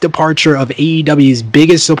on this departure of AEW's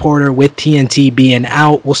biggest supporter with TNT being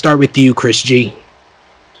out? We'll start with you, Chris G.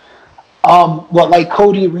 Well, like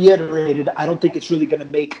Cody reiterated, I don't think it's really going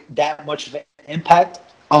to make that much of an impact.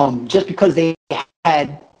 Just because they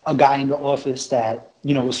had a guy in the office that,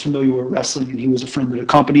 was familiar with wrestling and he was a friend of the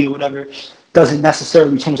company or whatever, doesn't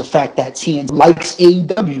necessarily change the fact that TNT likes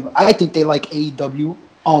AEW. I think they like AEW.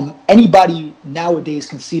 Anybody nowadays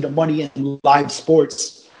can see the money in live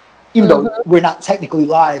sports, even though we're not technically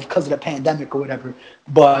live because of the pandemic or whatever.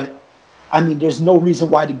 But, I mean, there's no reason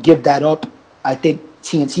why to give that up. I think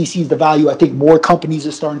TNT sees the value. I think more companies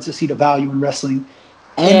are starting to see the value in wrestling.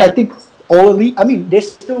 And I think All Elite, they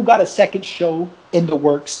still got a second show in the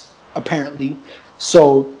works, apparently.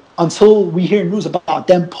 So until we hear news about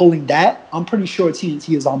them pulling that, I'm pretty sure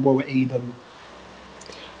TNT is on board with AEW.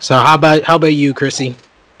 So how about you, Chrissy?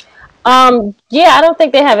 Yeah, I don't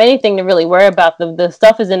think they have anything to really worry about. The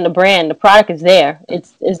stuff is in the brand. The product is there.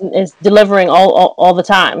 It's delivering all the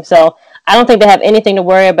time. So I don't think they have anything to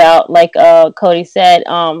worry about. Like Cody said,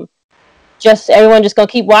 just everyone just gonna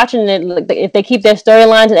keep watching it. If they keep their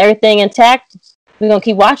storylines and everything intact, we're gonna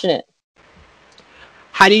keep watching it.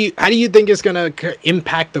 How do you think it's gonna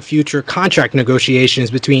impact the future contract negotiations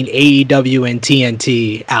between AEW and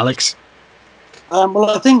TNT, Alex? Well,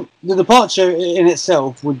 I think the departure in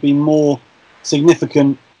itself would be more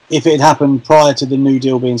significant if it had happened prior to the new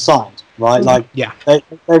deal being signed, right? Like, yeah, they've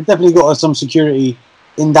definitely got some security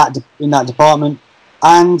in that department,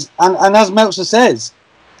 and as Meltzer says,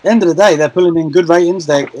 at the end of the day, they're pulling in good ratings.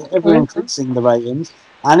 They're ever increasing the ratings,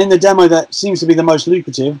 and in the demo that seems to be the most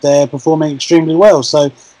lucrative, they're performing extremely well.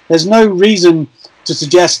 So there's no reason to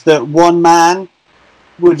suggest that one man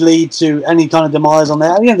would lead to any kind of demise on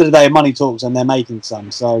there. At the end of the day, money talks, and they're making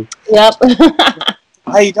some. So, yep.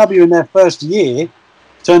 AEW in their first year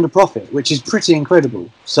turned a profit, which is pretty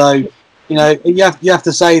incredible. So, you have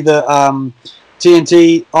to say that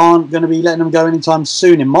TNT aren't going to be letting them go anytime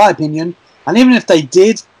soon, in my opinion. And even if they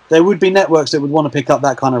did, there would be networks that would want to pick up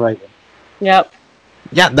that kind of rating. Yep.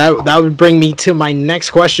 Yeah, that would bring me to my next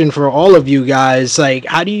question for all of you guys. Like,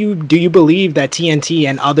 how do you believe that TNT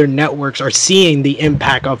and other networks are seeing the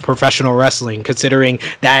impact of professional wrestling, considering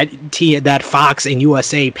that Fox and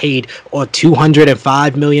USA paid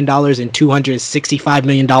 $205 million and $265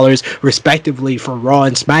 million respectively for Raw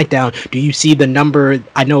and SmackDown? Do you see the number?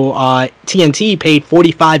 I know TNT paid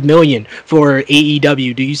 $45 million for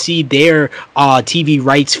AEW. Do you see their TV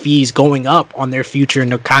rights fees going up on their future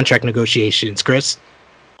contract negotiations, Chris?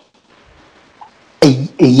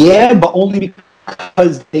 Yeah, but only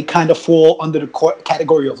because they kind of fall under the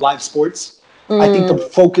category of live sports. I think the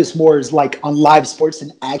focus more is like on live sports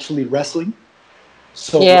than actually wrestling.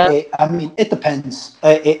 So, it depends.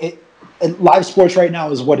 And live sports right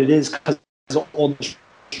now is what it is because of all the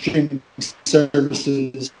streaming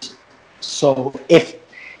services. So if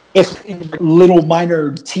little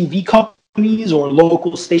minor TV companies or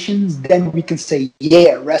local stations, then we can say,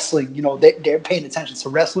 yeah, wrestling, they're paying attention to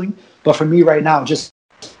wrestling. But for me right now, it just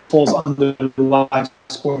falls under the live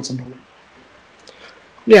sports umbrella.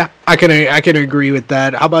 Yeah, I can agree with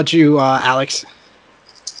that. How about you, Alex?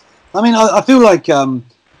 I mean, I feel like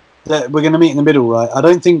that we're going to meet in the middle, right? I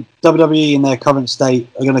don't think WWE in their current state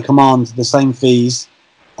are going to command the same fees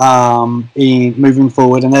in moving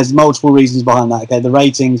forward, and there's multiple reasons behind that. Okay, the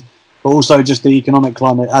ratings, but also just the economic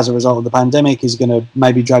climate as a result of the pandemic is going to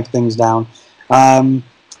maybe drag things down.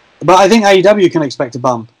 But I think AEW can expect a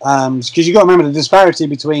bump because you've got to remember the disparity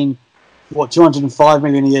between 205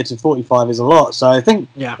 million a year to 45 is a lot. So I think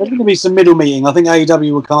there's going to be some middle meeting. I think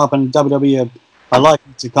AEW will come up and WWE are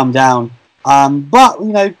likely to come down. But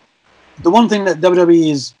the one thing that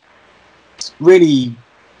WWE is really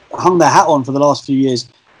hung their hat on for the last few years,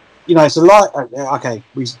 it's a live. Okay,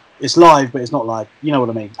 it's live, but it's not live. You know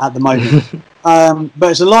what I mean? At the moment,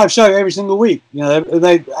 but it's a live show every single week.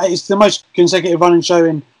 It's the most consecutive running show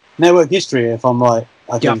in network history, if I'm right.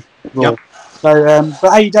 I think. Yep. So,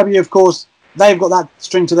 but AEW, of course, they've got that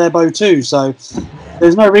string to their bow too. So,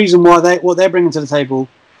 there's no reason why what they're bringing to the table.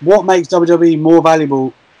 What makes WWE more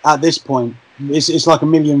valuable at this point? It's like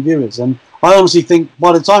 1 million viewers, and I honestly think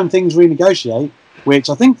by the time things renegotiate,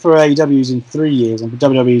 which I think for AEW is in 3 years and for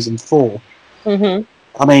WWE is in 4. Mm-hmm.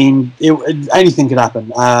 I mean, anything could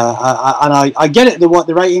happen. I get it.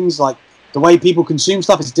 The ratings, like the way people consume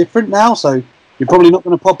stuff, is different now. So you're probably not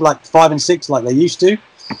going to pop like 5 and 6 like they used to.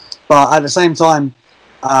 But at the same time,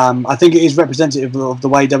 I think it is representative of the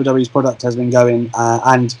way WWE's product has been going.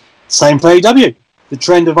 And same for AEW. The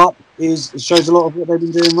trend of up shows a lot of what they've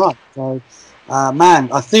been doing right. So,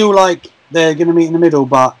 man, I feel like they're going to meet in the middle,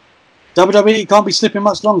 but WWE can't be slipping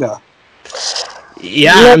much longer.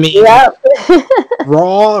 Yeah, I mean,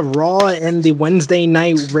 Raw and the Wednesday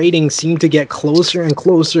night ratings seem to get closer and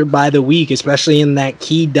closer by the week, especially in that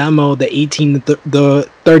key demo, the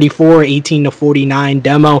 34, 18 to 49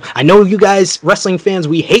 demo. I know you guys, wrestling fans,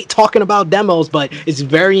 we hate talking about demos, but it's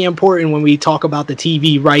very important when we talk about the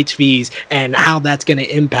TV rights fees and how that's going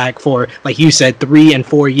to impact for, like you said, 3 and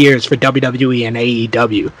 4 years for WWE and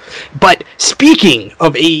AEW. But speaking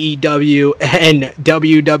of AEW and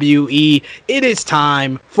WWE, it is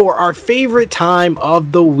time for our favorite time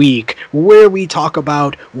of the week, where we talk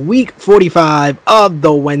about week 45 of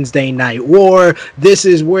the Wednesday Night War. This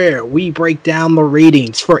is where we break down the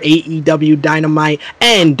ratings for AEW Dynamite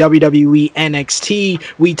and WWE NXT.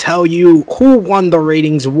 We tell you who won the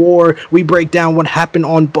ratings war. We break down what happened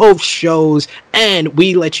on both shows, and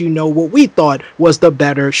we let you know what we thought was the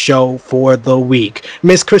better show for the week.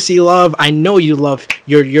 Miss Chrissy Love, I know you love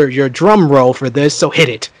your drum roll for this, so hit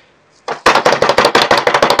it.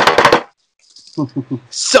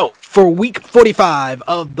 So, for week 45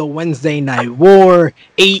 of the Wednesday Night War,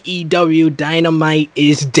 AEW Dynamite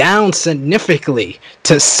is down significantly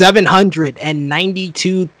to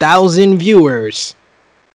 792,000 viewers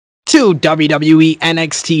to WWE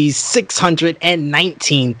NXT's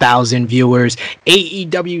 619,000 viewers.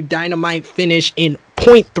 AEW Dynamite finished in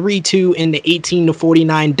 0.32 in the 18 to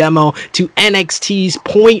 49 demo to NXT's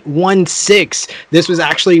 0.16. This was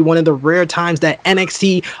actually one of the rare times that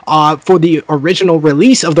NXT for the original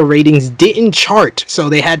release of the ratings didn't chart, so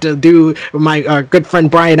they had to do, my good friend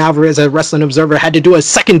Brian Alvarez, a Wrestling Observer, had to do a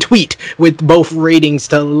second tweet with both ratings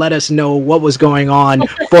to let us know what was going on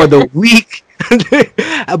for the week.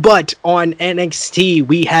 But on NXT,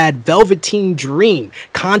 we had Velveteen Dream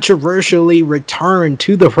controversially return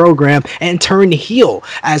to the program and turn heel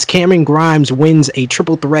as Cameron Grimes wins a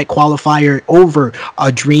triple threat qualifier over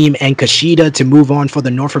Dream and Kushida to move on for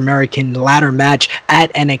the North American ladder match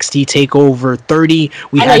at NXT TakeOver 30.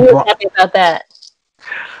 I know you were happy about that.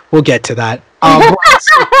 We'll get to that.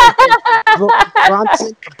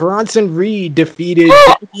 Bronson Reed defeated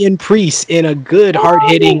Damian Priest in a good,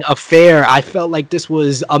 hard-hitting affair. I felt like this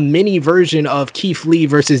was a mini version of Keith Lee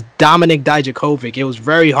versus Dominik Dijakovic. It was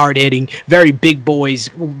very hard-hitting, very big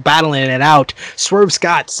boys battling it out. Swerve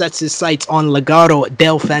Scott sets his sights on Legado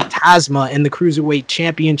del Fantasma in the Cruiserweight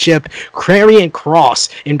Championship. Karrion Kross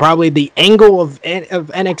in probably the angle of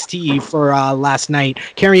NXT for last night.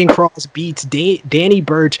 Karrion Kross beats Danny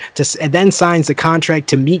Burch and then signs the contract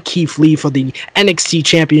to meet Keith Lee for the NXT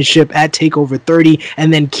Championship at TakeOver 30,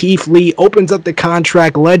 and then Keith Lee opens up the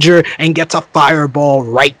contract ledger and gets a fireball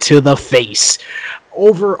right to the face.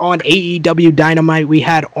 Over on AEW Dynamite, we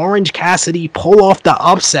had Orange Cassidy pull off the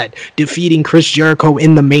upset, defeating Chris Jericho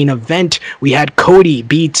in the main event. We had Cody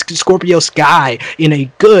beat Scorpio Sky in a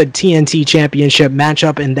good TNT Championship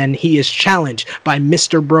matchup, and then he is challenged by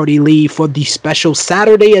Mr. Brody Lee for the special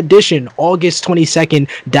Saturday edition, August 22nd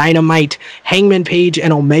Dynamite. Hangman Page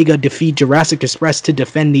and Omega defeat Jurassic Express to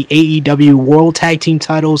defend the AEW World Tag Team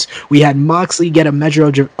titles. We had Moxley get a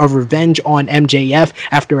measure of revenge on MJF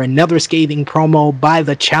after another scathing promo by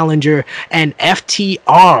the challenger, and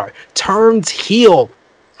FTR turns heel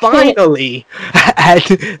finally at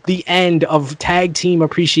the end of Tag Team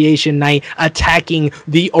Appreciation Night, attacking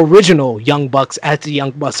the original Young Bucks, as the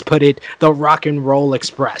Young Bucks put it, the Rock and Roll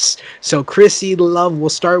Express. So Chrissy Love, we'll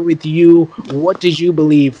start with you. What did you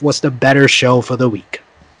believe was the better show for the week?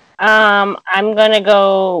 I'm gonna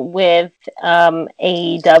go with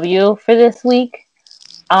AEW for this week.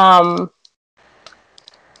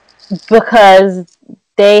 Because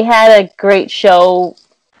they had a great show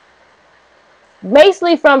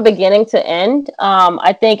basically from beginning to end.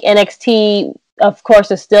 I think NXT, of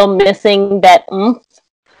course, is still missing that oomph.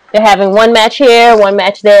 They're having one match here, one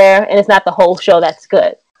match there, and it's not the whole show that's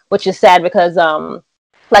good, which is sad because,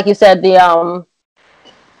 like you said, the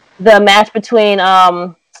match between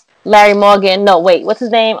Larry Morgan, no, wait, what's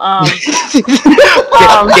his name?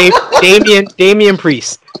 Damian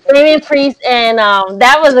Priest. Damian Priest, and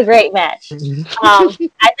that was a great match. I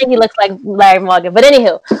think he looks like Larry Morgan. But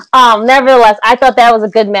anywho, nevertheless, I thought that was a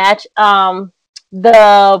good match.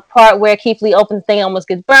 The part where Keith Lee opens the thing and almost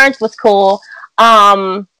gets burnt was cool.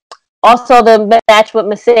 Also, the match with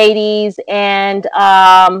Mercedes and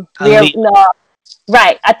right,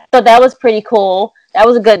 I thought that was pretty cool. That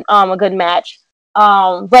was a good match.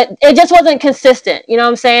 But it just wasn't consistent. You know what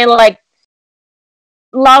I'm saying? Like,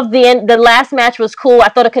 love the last match was cool. I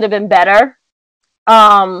thought it could have been better.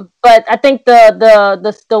 But I think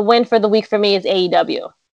the win for the week for me is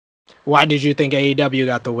AEW. Why did you think AEW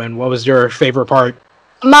got the win? What was your favorite part?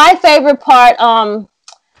 My favorite part, I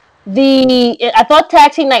thought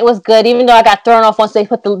Tag Team Night was good, even though I got thrown off once they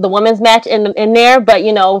put the women's match in there. But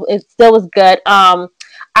you know, it still was good.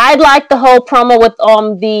 I liked the whole promo with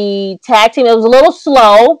the tag team. It was a little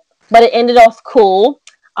slow, but it ended off cool.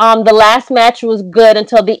 The last match was good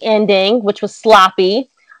until the ending, which was sloppy.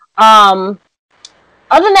 Other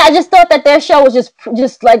than that, I just thought that their show was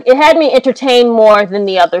just like, it had me entertained more than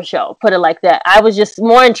the other show, put it like that. I was just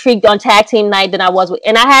more intrigued on Tag Team Night than I was with,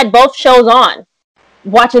 and I had both shows on,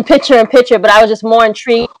 watching picture in picture, but I was just more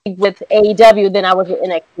intrigued with AEW than I was with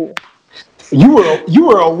NXT. You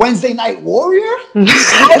were a Wednesday night warrior?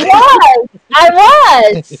 I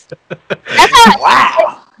was.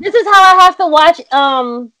 Wow. This is how I have to watch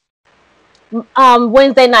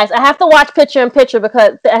Wednesday nights. I have to watch picture in picture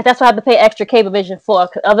because that's what I have to pay extra Cablevision for.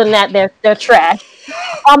 Other than that, they're trash. Shit.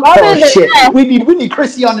 That, we need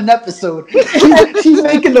Chrissy on an episode. She's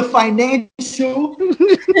making the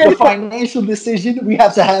financial decision. We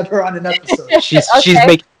have to have her on an episode.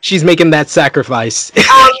 She's making that sacrifice.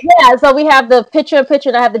 Yeah, so we have the picture in picture,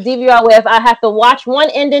 and I have the DVR where if I have to watch one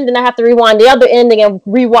ending, then I have to rewind the other ending and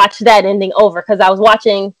rewatch that ending over because I was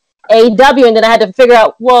watching AEW, and then I had to figure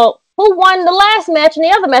out, well, who won the last match and the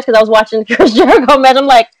other match because I was watching the Chris Jericho match. I'm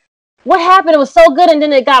like, what happened? It was so good, and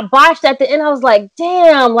then it got botched at the end. I was like,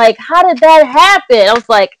 damn, like, how did that happen? I was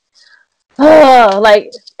like,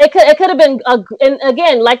 like, it could have been, and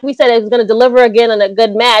again, like we said, it was going to deliver again in a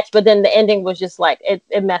good match, but then the ending was just like, it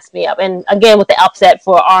messed me up. And again, with the upset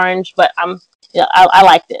for Orange, but I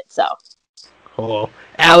liked it, so. Cool.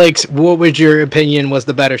 Alex, what was your opinion was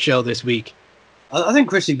the better show this week? I think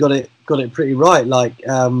Chrissy got it pretty right. Like,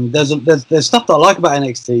 there's stuff that I like about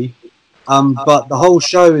NXT, but the whole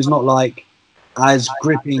show is not like as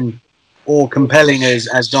gripping or compelling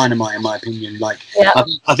as Dynamite, in my opinion. Like, yeah.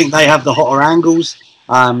 I think they have the hotter angles.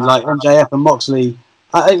 Like MJF and Moxley.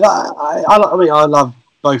 I love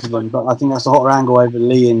both of them, but I think that's the hotter angle over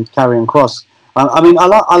Lee and Karrion Kross.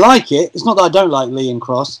 I like it. It's not that I don't like Lee and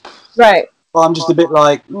Kross, right? But I'm just a bit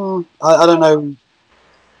like, I don't know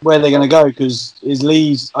where they're going to go because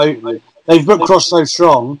Lee's open. They've booked Kross so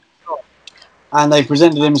strong, and they've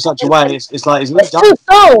presented him in such a way. It's like is Lee too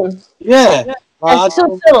soon. Yeah, it's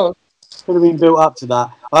too soon. Could have been built up to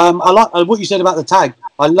that. I like what you said about the tag.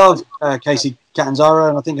 I love Casey Catanzaro,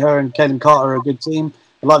 and I think her and Kaden Carter are a good team.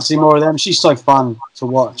 I'd like to see more of them. She's so fun to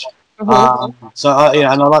watch. Mm-hmm.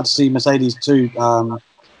 And I'd like to see Mercedes too,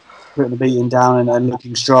 putting the beating down and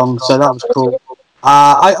looking strong. So that was cool.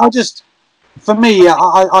 I just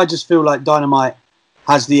feel like Dynamite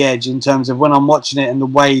has the edge in terms of when I'm watching it and the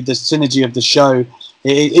way the synergy of the show.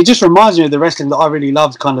 It just reminds me of the wrestling that I really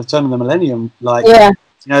loved, kind of Turn of the Millennium. Like, yeah.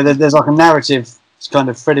 You know, there's like a narrative It's kind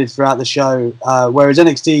of threaded throughout the show, whereas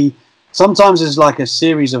NXT sometimes is like a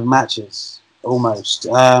series of matches almost.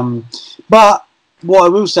 But what I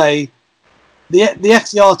will say, the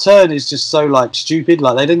FTR turn is just so like stupid.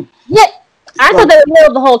 Like they didn't. Yeah, I thought they were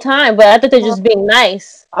real the whole time, but I thought they were just being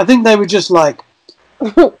nice. I think they were just like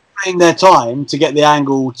paying their time to get the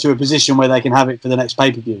angle to a position where they can have it for the next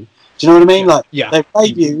pay-per-view. Do you know what I mean? Like they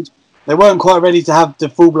debuted, they weren't quite ready to have the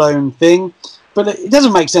full-blown thing. But it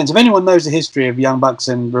doesn't make sense. If anyone knows the history of Young Bucks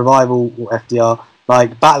and Revival or FDR,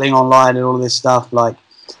 like battling online and all of this stuff, like,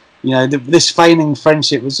 you know, this feigning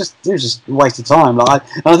friendship was just a waste of time. Like,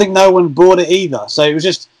 and I think no one bought it either. So it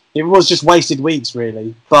was just wasted weeks,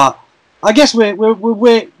 really. But I guess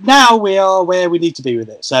we're now we are where we need to be with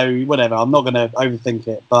it. So whatever. I'm not going to overthink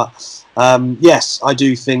it. But yes, I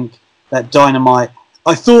do think that Dynamite.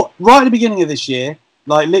 I thought right at the beginning of this year,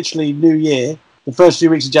 like literally New Year. The first few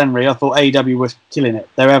weeks of January, I thought AEW was killing it.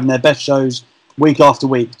 They were having their best shows week after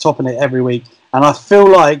week, topping it every week. And I feel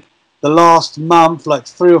like the last month, like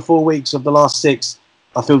 3 or 4 weeks of the last 6,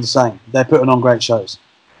 I feel the same. They're putting on great shows.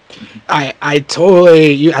 I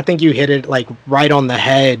totally, I think you hit it like right on the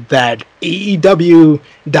head that AEW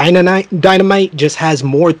Dynamite just has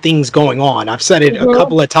more things going on. I've said it a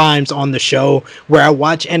couple of times on the show where I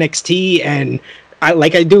watch NXT and I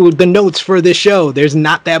do the notes for this show. There's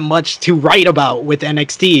not that much to write about with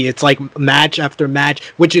NXT. It's like match after match,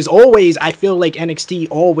 which is always, I feel like NXT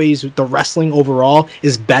always, the wrestling overall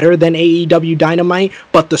is better than AEW Dynamite,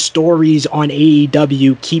 but the stories on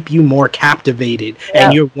AEW keep you more captivated,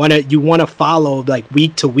 and you wanna follow like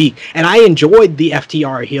week to week. And I enjoyed the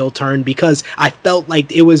FTR heel turn because I felt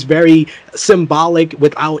like it was very symbolic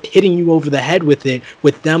without hitting you over the head with it,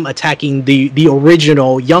 with them attacking the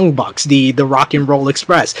original Young Bucks, the Rock and Roll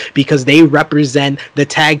Express, because they represent the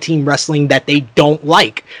tag team wrestling that they don't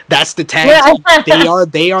like. That's the tag team.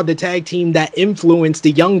 They are the tag team that influenced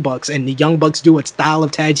the Young Bucks, and the Young Bucks do a style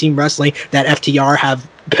of tag team wrestling that FTR have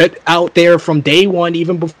put out there from day one,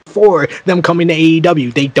 even before them coming to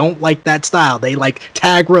AEW. They don't like that style. They like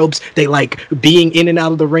tag ropes. They like being in and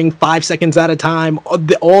out of the ring 5 seconds at a time.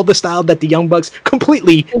 All the style that the Young Bucks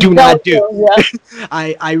completely do not do. Yeah.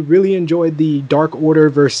 I really enjoyed the Dark Order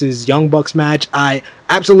versus Young Bucks match. I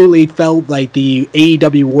absolutely felt like the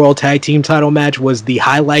AEW World Tag Team title match was the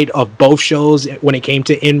highlight of both shows when it came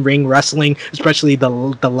to in-ring wrestling, especially the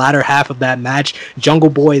latter half of that match. Jungle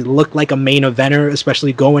Boy looked like a main eventer,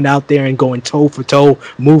 especially going out there and going toe for toe,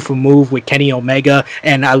 move for move with Kenny Omega.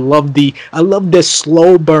 And I love this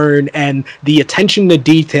slow burn and the attention to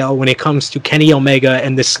detail when it comes to Kenny Omega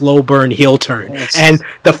and the slow burn heel turn. Yes. And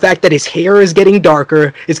the fact that his hair is getting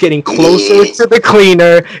darker, it's getting closer to the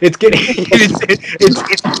cleaner, it's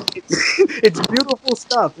beautiful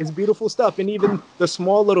stuff. It's beautiful stuff. And even the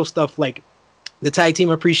small little stuff like the tag team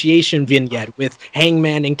appreciation vignette with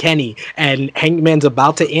Hangman and Kenny, and Hangman's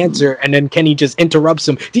about to answer, and then Kenny just interrupts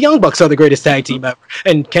him. The Young Bucks are the greatest tag team ever.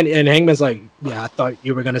 And Hangman's like, yeah, I thought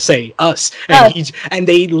you were gonna say us. And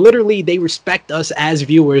they respect us as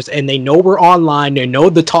viewers, and they know we're online, they know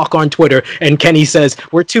the talk on Twitter, and Kenny says,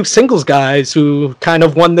 we're two singles guys who kind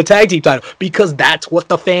of won the tag team title, because that's what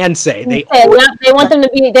the fans say. They want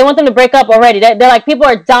them to break up already. They're like, people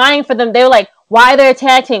are dying for them. They're like, why they're a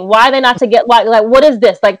tag team? Why are they not together? Like, what is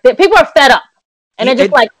this? Like, people are fed up, and they're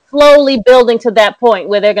just like slowly building to that point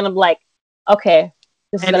where they're gonna be like, okay,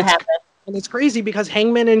 this is gonna happen. And it's crazy because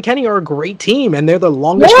Hangman and Kenny are a great team, and they're the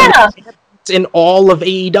longest champions in all of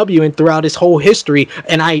AEW and throughout his whole history.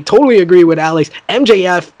 And I totally agree with Alex.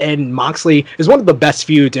 MJF and Moxley is one of the best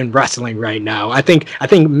feuds in wrestling right now. I think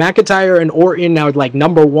McIntyre and Orton are like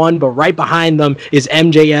number one, but right behind them is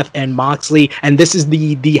MJF and Moxley. And this is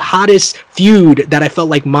the hottest feud that I felt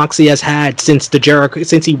like Moxley has had since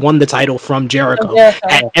he won the title from Jericho.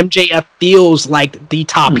 And MJF feels like the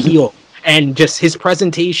top heel. And just his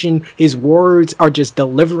presentation, his words are just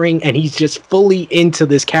delivering, and he's just fully into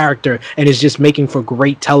this character, and is just making for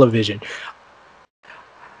great television.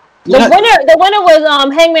 The winner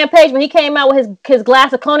was Hangman Page when he came out with his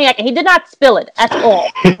glass of cognac, and he did not spill it at all.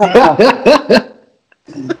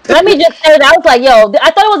 Let me just say that I was like, yo,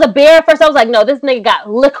 I thought it was a beer at first. I was like, no, this nigga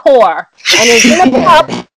got liqueur, and it's in a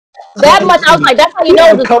cup. That much, I was like, that's how you know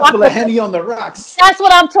it was a couple of Henny on the rocks. That's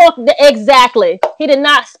what I'm talking. Exactly. He did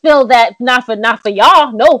not spill that. Not for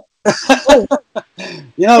y'all. No.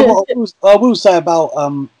 You know what I will say about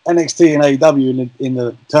NXT and AEW in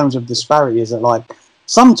the terms of disparity is that like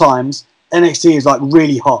sometimes NXT is like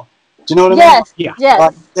really hot. Do you know what I mean? Yeah. Yes.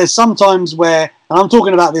 Like, there's sometimes where, and I'm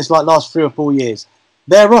talking about this like last 3 or 4 years,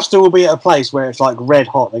 their roster will be at a place where it's like red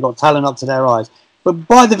hot. They got talent up to their eyes, but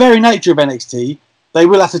by the very nature of NXT, they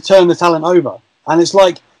will have to turn the talent over. And it's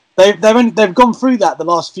like, they've gone through that the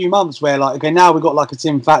last few months where like, okay, now we've got like a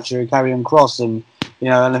Tim Thatcher, a Karrion Kross, and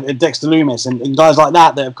and a Dexter Lumis and guys like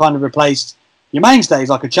that have kind of replaced your mainstays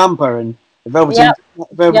like a Ciampa and the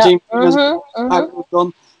Velveteen.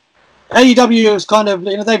 Gone. AEW is kind of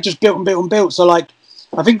they've just built and built and built. So like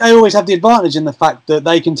I think they always have the advantage in the fact that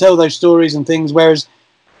they can tell those stories and things, whereas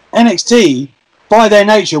NXT by their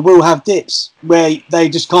nature will have dips where they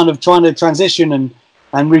just kind of trying to transition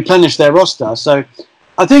and replenish their roster. So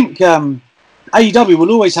I think AEW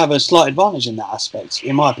will always have a slight advantage in that aspect,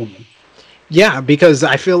 in my opinion. Yeah, because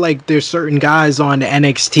I feel like there's certain guys on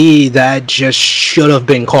NXT that just should have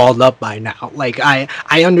been called up by now. Like, I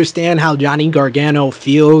understand how Johnny Gargano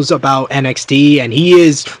feels about NXT, and he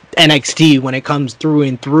is NXT when it comes through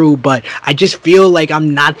and through, but I just feel like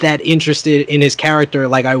I'm not that interested in his character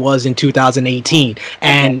like I was in 2018.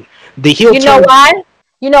 And the heel You know why?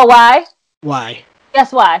 You know why? Why?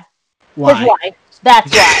 Guess why? Why? His wife.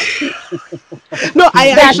 That's why. No, I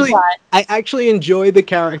actually enjoy the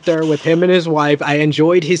character with him and his wife. I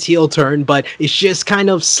enjoyed his heel turn, but it's just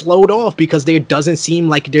kind of slowed off because there doesn't seem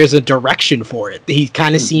like there's a direction for it. He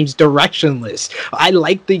kind of seems directionless. I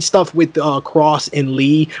like the stuff with Cross and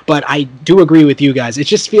Lee, but I do agree with you guys. It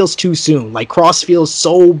just feels too soon. Like Cross feels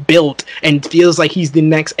so built and feels like he's the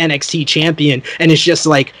next NXT champion, and it's just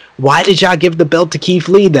like, why did y'all give the belt to Keith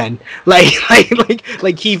Lee then? Like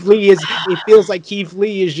Keith Lee is. It feels like Keith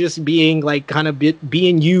Lee is just being like kind of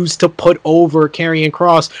being used to put over Karrion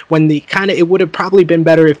Kross when it would have probably been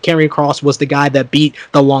better if Karrion Kross was the guy that beat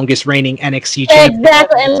the longest reigning NXT champion.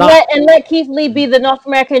 Exactly, and let Keith Lee be the North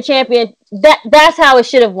American champion. That's how it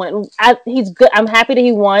should have went. He's good. I'm happy that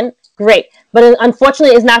he won. Great, but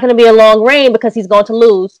unfortunately, it's not going to be a long reign because he's going to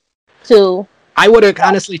lose to. I would have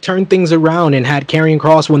honestly turned things around and had Karrion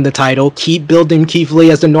Kross win the title, keep building Keith Lee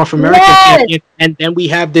as the North American champion, and then we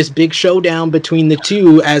have this big showdown between the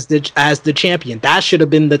two as the champion. That should have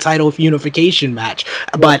been the title unification match.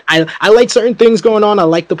 But I like certain things going on. I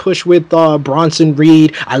like the push with Bronson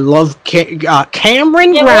Reed. I love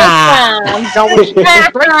Cameron Grimes.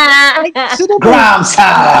 Grimes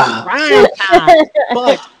time.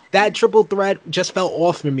 But that triple threat just felt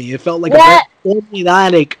off for me. It felt like a very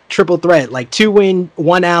formulaic triple threat, like 2 in,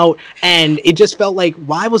 1 out, and it just felt like,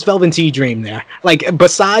 why was Velveteen Dream there? Like,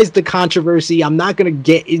 besides the controversy, I'm not going to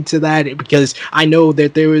get into that because I know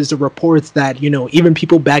that there is reports that, even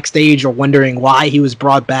people backstage are wondering why he was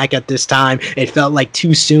brought back at this time. It felt like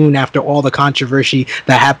too soon after all the controversy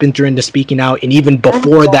that happened during the speaking out, and even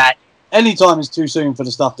before that. Anytime is too soon for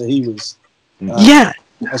the stuff that he was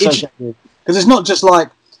associated with. Because it's not just like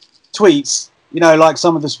tweets, like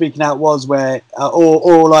some of the speaking out was where,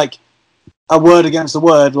 or like a word against a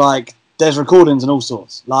word, like there's recordings and all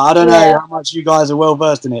sorts. Like I don't know how much you guys are well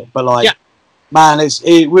versed in it, but man,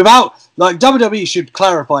 without like WWE should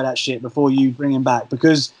clarify that shit before you bring him back,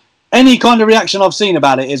 because any kind of reaction I've seen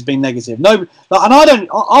about it has been negative. No, and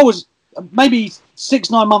I was maybe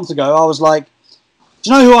 6-9 months ago. I was like, do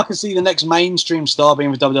you know who I can see the next mainstream star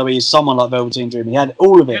being with WWE is someone like Velveteen Dream. He had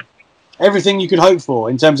all of it. Everything you could hope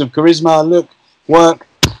for in terms of charisma, look, work,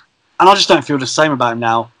 and I just don't feel the same about him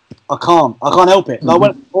now. I can't help it.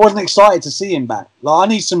 Like, I wasn't excited to see him back. Like,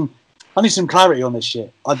 I need some clarity on this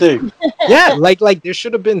shit. I do. Yeah, like there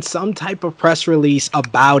should have been some type of press release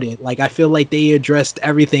about it. Like, I feel like they addressed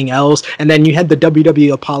everything else, and then you had the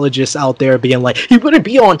WWE apologists out there being like, he wouldn't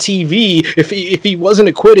be on TV if he wasn't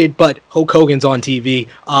acquitted, but Hulk Hogan's on TV.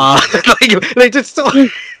 They just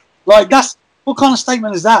like that's. What kind of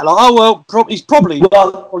statement is that? Like, oh well, he's probably he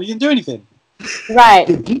didn't do anything. Right.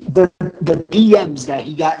 The DMs that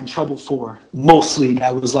he got in trouble for, mostly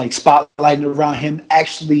that was like spotlighting around him,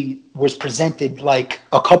 actually was presented like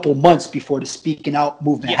a couple months before the speaking out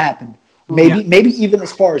movement happened. Maybe even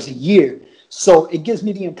as far as a year. So it gives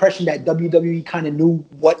me the impression that WWE kind of knew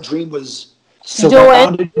what Dream was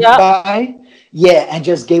surrounded by. Yeah, and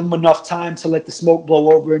just gave him enough time to let the smoke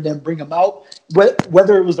blow over and then bring him out.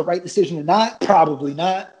 Whether it was the right decision or not, probably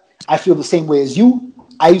not. I feel the same way as you.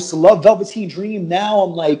 I used to love Velveteen Dream. Now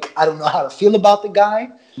I'm like, I don't know how to feel about the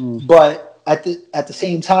guy. But at the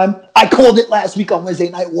same time, I called it last week on Wednesday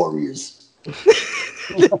Night Warriors. but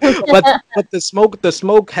the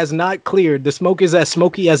smoke has not cleared. The smoke is as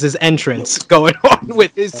smoky as his entrance going on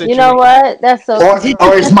with his situation. You know what? That's so.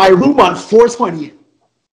 Or is my room on 420?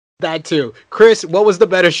 That too. Chris, what was the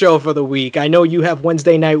better show for the week? I know you have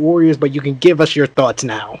Wednesday Night Warriors, but you can give us your thoughts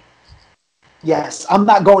now. Yes, I'm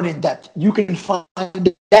not going in depth. You can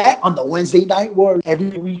find that on the Wednesday Night Warriors every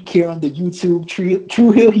week here on the YouTube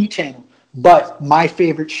True Heel Heat channel. But my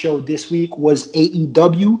favorite show this week was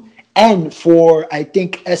AEW, and I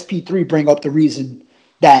think SP3 bring up the reason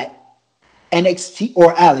that NXT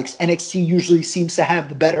or Alex, NXT usually seems to have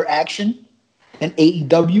the better action than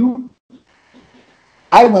AEW.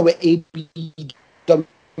 I went with AEW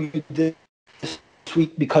this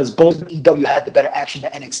week because both AEW had the better action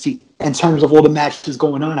than NXT. In terms of all the matches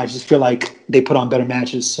going on, I just feel like they put on better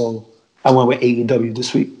matches, so I went with AEW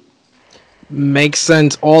this week. Makes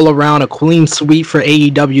sense all around. A clean sweep for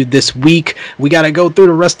AEW this week. We got to go through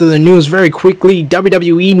the rest of the news very quickly.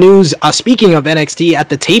 WWE news. Speaking of NXT, at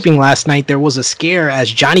the taping last night, there was a scare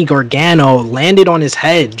as Johnny Gargano landed on his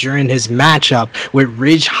head during his matchup with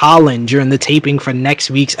Ridge Holland during the taping for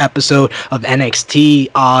next week's episode of NXT.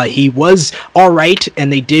 He was all right,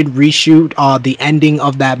 and they did reshoot the ending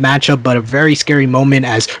of that matchup, but a very scary moment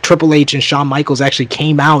as Triple H and Shawn Michaels actually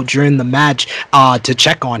came out during the match to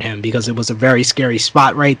check on him because it was a very scary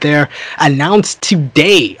spot right there. Announced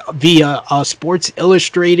today via Sports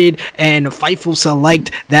Illustrated and Fightful Select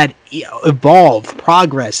that Evolve,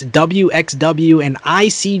 Progress, WXW, and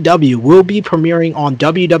ICW will be premiering on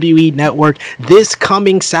WWE Network this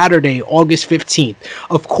coming Saturday, August 15th.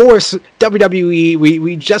 Of course, WWE,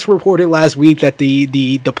 we just reported last week that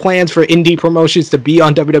the plans for indie promotions to be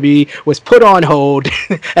on WWE was put on hold,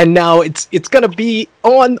 and now it's going to be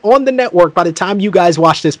on the network by the time you guys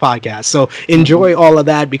watch this podcast. So enjoy all of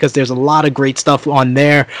that because there's a lot of great stuff on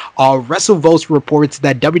there. WrestleVotes reports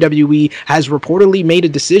that WWE has reportedly made a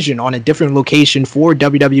decision on a different location for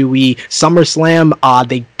WWE SummerSlam.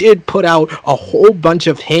 They did put out a whole bunch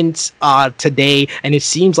of hints today, and it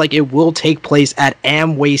seems like it will take place at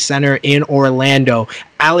Amway Center in Orlando.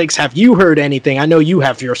 Alex, have you heard anything? I know you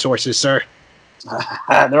have your sources, sir.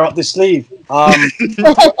 They're up the sleeve. I've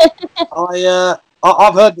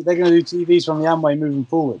heard that they're going to do TVs from the Amway moving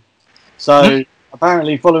forward. So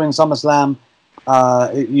apparently, following SummerSlam,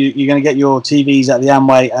 you're going to get your TVs at the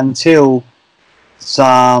Amway until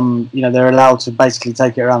they're allowed to basically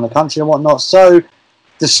take it around the country and whatnot. So,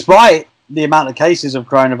 despite the amount of cases of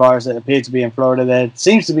coronavirus that appear to be in Florida, there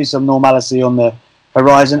seems to be some normalcy on the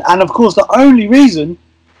horizon. And of course, the only reason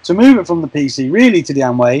to move it from the PC really to the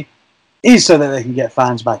Amway is so that they can get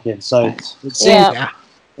fans back in. So it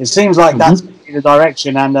seems like that's the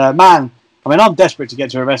direction. And man, I mean, I'm desperate to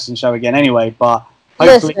get to a wrestling show again anyway, but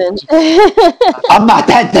hopefully... I'm not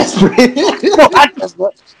that desperate. Not that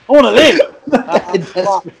desperate. I want to live.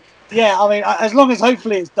 Yeah, I mean, as long as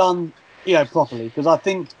hopefully it's done, properly. Because I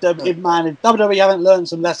think if WWE haven't learned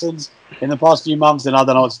some lessons in the past few months, then I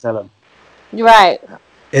don't know what to tell them. You're right.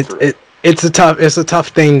 It's a tough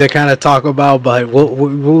thing to kind of talk about, but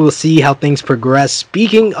we'll see how things progress.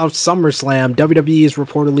 Speaking of SummerSlam, WWE is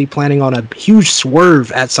reportedly planning on a huge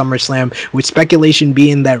swerve at SummerSlam, with speculation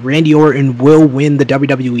being that Randy Orton will win the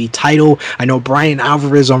WWE title. I know Brian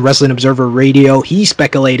Alvarez on Wrestling Observer Radio, he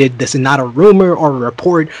speculated, this is not a rumor or a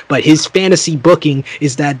report, but his fantasy booking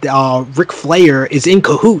is that Ric Flair is in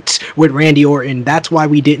cahoots with Randy Orton. That's why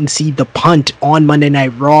we didn't see the punt on Monday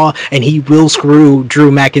Night Raw, and he will screw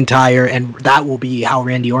Drew McIntyre, and that will be how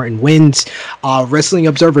Randy Orton wins. Wrestling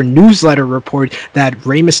Observer newsletter report that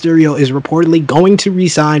Rey Mysterio is reportedly going to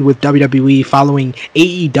re-sign with WWE following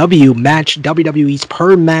AEW match WWE's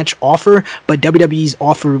per match offer, but WWE's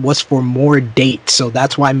offer was for more dates, so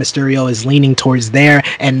that's why Mysterio is leaning towards there,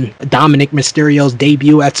 and Dominic Mysterio's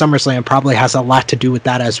debut at SummerSlam probably has a lot to do with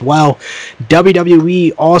that as well.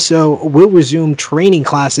 WWE also will resume training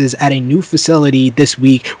classes at a new facility this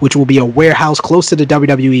week, which will be a warehouse close to the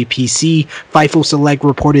WWE PC. Fightful Select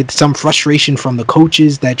reported some frustration from the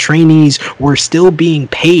coaches that trainees were still being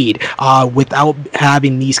paid without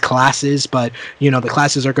having these classes, but the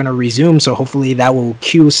classes are going to resume, so hopefully that will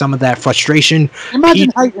cue some of that frustration.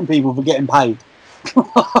 Imagine hating people for getting paid.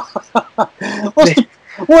 What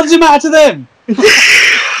does it matter to them?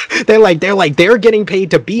 they're getting paid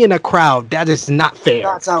to be in a crowd. That is not fair.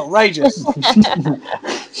 That's outrageous.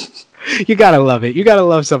 You gotta love it. You gotta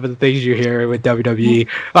love some of the things you hear with WWE.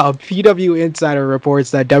 PW Insider reports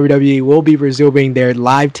that WWE will be resuming their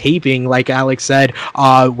live taping, like Alex said,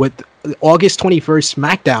 with August 21st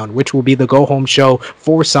SmackDown, which will be the go-home show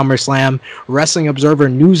for SummerSlam. Wrestling Observer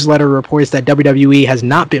newsletter reports that WWE has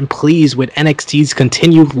not been pleased with NXT's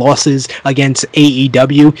continued losses against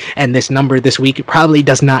AEW, and this number this week probably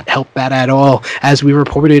does not help that at all. As we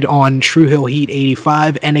reported on True Hill Heat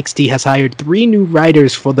 85, NXT has hired 3 new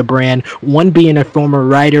writers for the brand, one being a former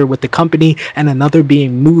writer with the company and another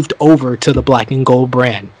being moved over to the Black and Gold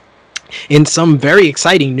brand. In some very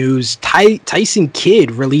exciting news, Tyson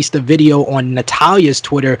Kidd released a video on Natalia's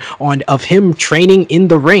Twitter of him training in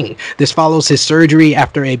the ring. This follows his surgery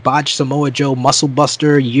after a botched Samoa Joe muscle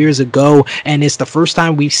buster years ago, and it's the first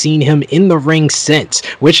time we've seen him in the ring since.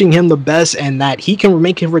 Wishing him the best and that he can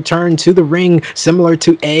make a return to the ring similar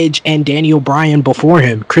to Edge and Daniel Bryan before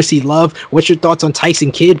him. Chrissy Love, what's your thoughts on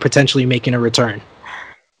Tyson Kidd potentially making a return?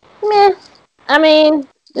 Meh. I mean,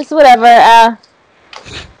 just whatever.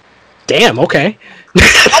 Damn, okay.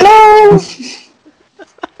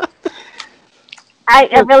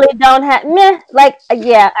 I really don't have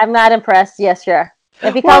I'm not impressed. Yes, sure.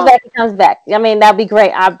 If he comes back, he comes back. I mean, that'd be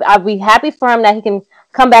great. I'd be happy for him that he can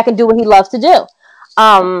come back and do what he loves to do.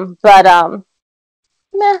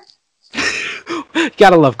 Meh.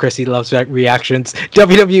 Gotta love Chrissy Love's reactions.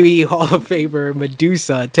 WWE Hall of Famer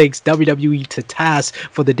Medusa takes WWE to task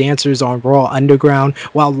for the dancers on Raw Underground,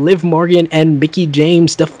 while Liv Morgan and Mickie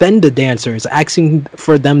James defend the dancers, asking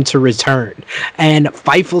for them to return. And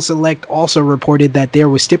Fightful Select also reported that there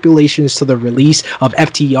were stipulations to the release of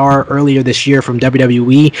FTR earlier this year from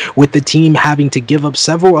WWE, with the team having to give up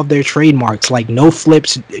several of their trademarks like No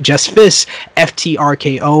Flips, Just Fists,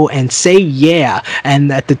 FTRKO, and Say Yeah,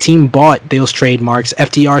 and that the team bought those trademarks.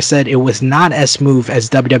 FTR said it was not as smooth as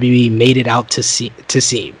WWE made it out to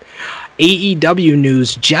seem. AEW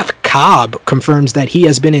news, Jeff Cobb confirms that he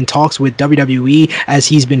has been in talks with WWE as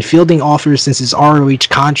he's been fielding offers since his ROH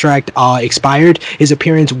contract expired. His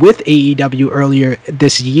appearance with AEW earlier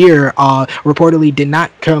this year reportedly did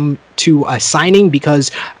not come to a signing because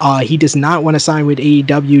he does not want to sign with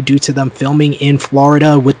AEW due to them filming in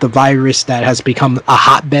Florida with the virus that has become a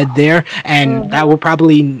hotbed there, and that will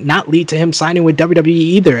probably not lead to him signing with WWE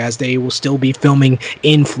either, as they will still be filming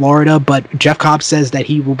in Florida. But Jeff Cobb says that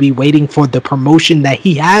he will be waiting for the promotion that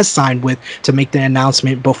he has signed with to make the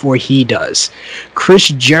announcement before he does. Chris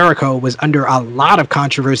Jericho was under a lot of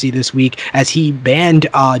controversy this week as he banned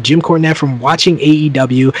Jim Cornette from watching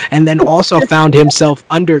AEW, and then also found himself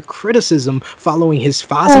under criticism following his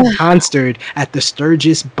Fozzy concert at the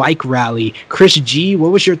Sturgis Bike Rally. Chris G,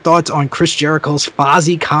 what was your thoughts on Chris Jericho's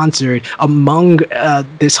Fozzy concert among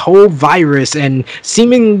this whole virus and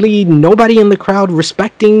seemingly nobody in the crowd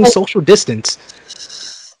respecting social distance?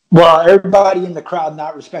 Well, everybody in the crowd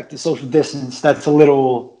not respecting social distance, that's a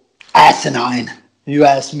little asinine, you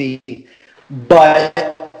ask me.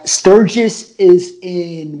 But Sturgis is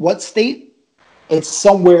in what state? It's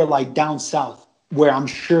somewhere like down south, where I'm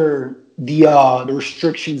sure the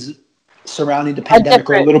restrictions surrounding the pandemic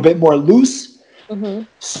are a little bit more loose. Mm-hmm.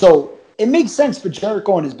 So it makes sense for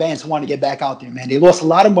Jericho and his band to want to get back out there, man. They lost a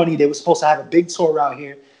lot of money. They were supposed to have a big tour out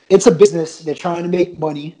here. It's a business. They're trying to make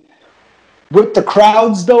money. With the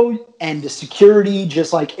crowds, though, and the security,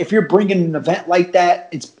 just like if you're bringing an event like that,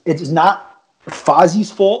 it's not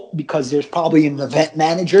Fozzy's fault because there's probably an event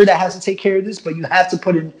manager that has to take care of this, but you have to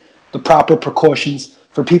put in the proper precautions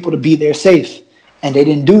for people to be there safe. And they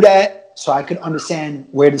didn't do that, so I could understand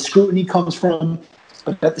where the scrutiny comes from.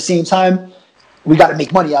 But at the same time, we got to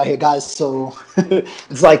make money out here, guys. So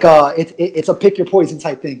it's like it's a pick your poison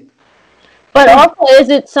type thing. But also, is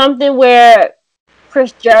it something where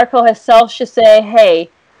Chris Jericho himself should say, hey,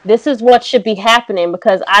 this is what should be happening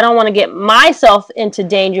because I don't want to get myself into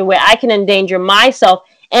danger where I can endanger myself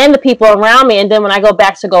and the people around me. And then when I go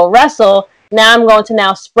back to go wrestle, now I'm going to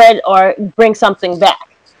now spread or bring something back.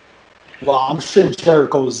 Well, I'm sure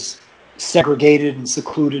Jericho's segregated and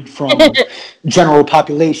secluded from general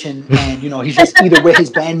population. And, he's just either with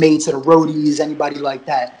his bandmates or the roadies, anybody like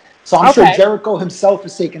that. So I'm sure Jericho himself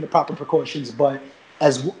is taking the proper precautions. But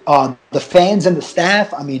as the fans and the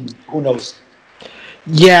staff, I mean, who knows?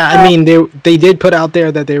 Yeah, I mean, they did put out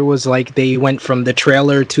there that there was like they went from the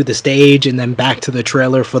trailer to the stage and then back to the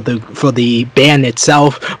trailer for the band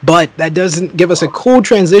itself, but that doesn't give us a cool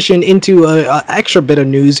transition into a extra bit of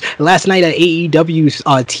news. Last night at AEW's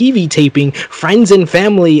TV taping, friends and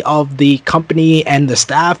family of the company and the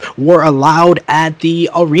staff were allowed at the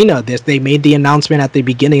arena. They made the announcement at the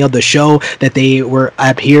beginning of the show that they were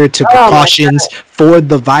adhered to precautions for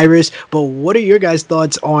the virus. But what are your guys'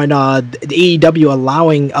 thoughts on the AEW allowing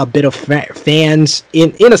a bit of fans,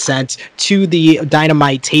 in a sense, to the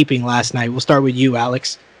Dynamite taping last night? We'll start with you,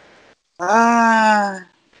 Alex. I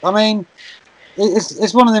mean,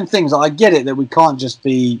 it's one of them things. I get it that we can't just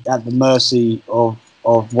be at the mercy of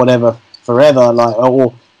whatever forever, like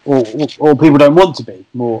or people don't want to be.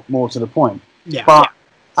 More to the point. Yeah. But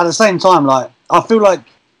at the same time, like I feel like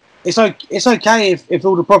it's okay if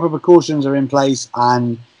all the proper precautions are in place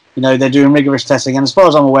and they're doing rigorous testing. And as far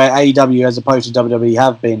as I'm aware, AEW as opposed to WWE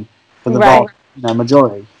have been for the vast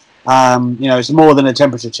majority. It's more than a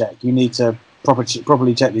temperature check. You need to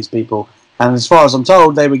properly check these people. And as far as I'm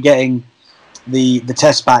told, they were getting the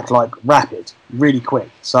test back like rapid, really quick.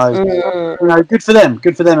 So good for them.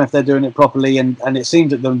 Good for them if they're doing it properly. And it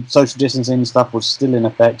seemed that the social distancing stuff was still in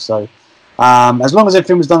effect. So as long as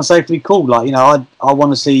everything was done safely, cool. Like I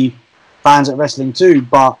want to see fans at wrestling too,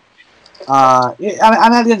 but. And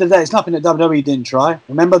at the end of the day, it's nothing that WWE didn't try.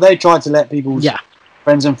 Remember, they tried to let people's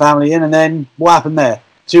friends and family in, and then what happened there?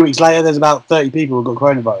 2 weeks later, there's about 30 people who got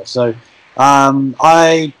coronavirus. So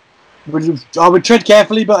I would tread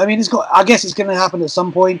carefully, but I mean, I guess it's going to happen at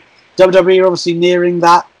some point. WWE are obviously nearing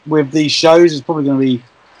that with these shows. It's probably going to be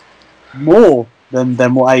more than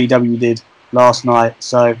what AEW did last night.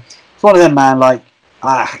 So it's one of them, man. Like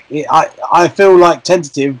I feel like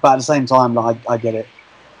tentative, but at the same time, like I get it.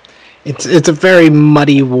 It's a very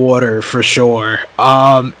muddy water for sure.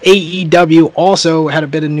 AEW also had a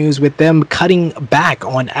bit of news with them cutting back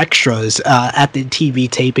on extras at the TV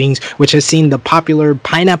tapings, which has seen the popular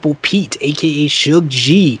Pineapple Pete, aka Shug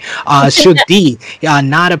D,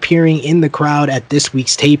 not appearing in the crowd at this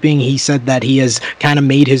week's taping. He said that he has kind of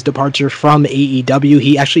made his departure from AEW.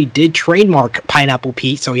 He actually did trademark Pineapple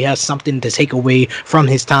Pete, so he has something to take away from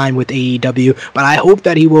his time with AEW. But I hope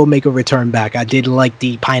that he will make a return back. I did like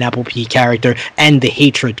the Pineapple Pete character and the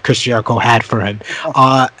hatred Chris Jericho had for him.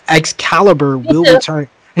 Excalibur will return.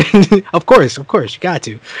 Of course, you got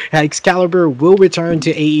to. Excalibur will return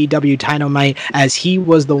to AEW Dynamite as he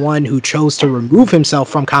was the one who chose to remove himself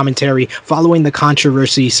from commentary following the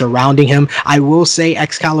controversy surrounding him. I will say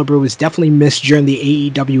Excalibur was definitely missed during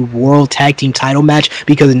the AEW World Tag Team title match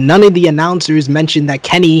because none of the announcers mentioned that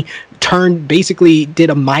Kenny basically did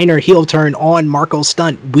a minor heel turn on Marco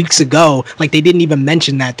Stunt weeks ago. Like, they didn't even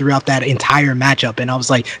mention that throughout that entire matchup, and I was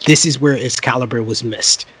like, this is where Excalibur was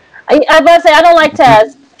missed. I was about to say, I don't like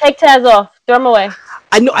Taz. Take Taz off. Throw him away.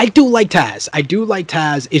 I know. I do like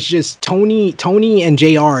Taz. It's just Tony and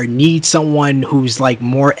JR need someone who's like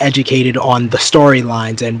more educated on the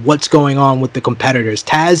storylines and what's going on with the competitors.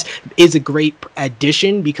 Taz is a great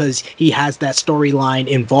addition because he has that storyline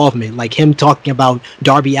involvement, like him talking about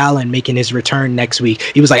Darby Allin making his return next week.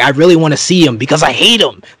 He was like, I really want to see him because I hate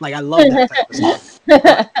him. Like, I love that type of stuff.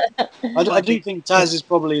 I do think Taz is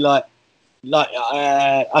probably I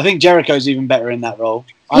think Jericho's even better in that role.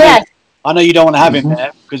 I know you don't want to have him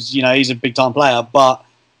there because he's a big time player, but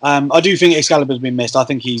I do think Excalibur's been missed. I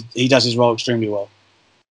think he does his role extremely well.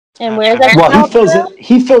 And where's that? Well,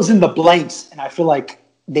 he fills in the blanks, and I feel like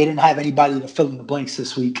they didn't have anybody to fill in the blanks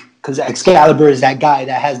this week because Excalibur is that guy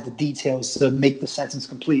that has the details to make the sentence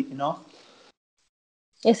complete.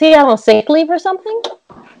 Is he on sick leave or something?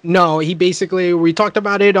 No, we talked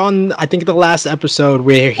about it on, I think, the last episode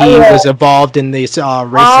where he was involved in this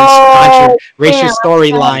racist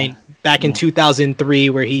storyline back in 2003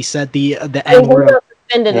 where he said the N-word.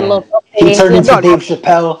 He turned into Dave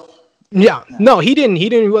Chappelle. Yeah, no, he didn't.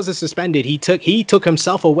 He wasn't suspended. He took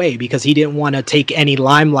himself away because he didn't want to take any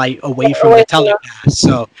limelight away from the telecast.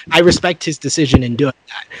 So I respect his decision in doing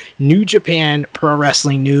that. New Japan Pro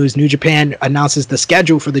Wrestling News. New Japan announces the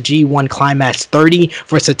schedule for the G1 Climax 30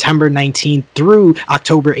 for September 19th through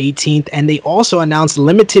October 18th, and they also announced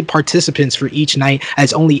limited participants for each night,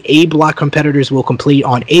 as only A block competitors will complete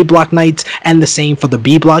on A block nights, and the same for the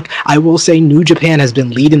B block. I will say New Japan has been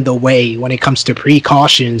leading the way when it comes to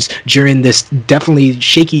precautions during this definitely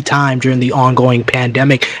shaky time during the ongoing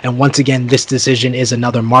pandemic, and once again this decision is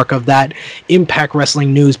another mark of that. Impact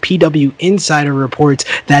Wrestling News. PW Insider reports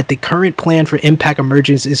that the current plan for Impact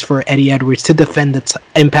Emergence is for Eddie Edwards to defend the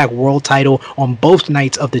Impact World title on both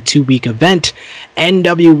nights of the 2-week event.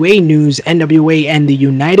 NWA News. NWA and the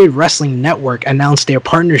United Wrestling Network announced their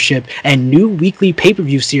partnership and new weekly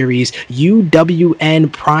pay-per-view series, UWN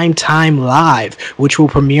Primetime Live, which will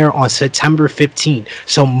premiere on September 15th.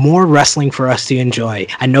 So more wrestling for us to enjoy.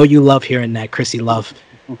 I know you love hearing that, Chrissy Love.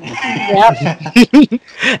 Yep.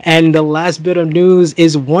 And the last bit of news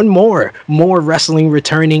is more wrestling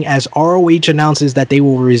returning as ROH announces that they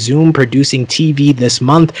will resume producing TV this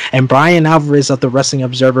month, and Brian Alvarez of the Wrestling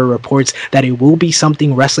Observer reports that it will be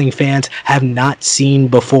something wrestling fans have not seen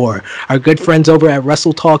before. Our good friends over at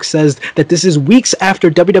Wrestle Talk says that this is weeks after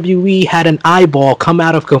WWE had an eyeball come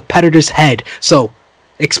out of competitor's head, so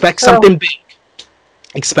expect something big.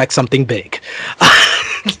 Expect something big.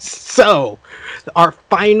 So our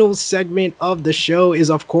final segment of the show is,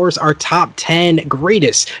 of course, our top 10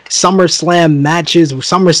 greatest SummerSlam matches.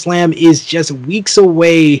 SummerSlam is just weeks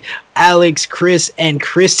away. Alex, Chris, and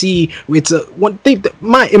Chrissy. It's one thing.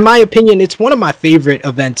 In my opinion, it's one of my favorite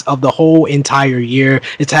events of the whole entire year.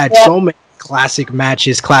 It's had so many classic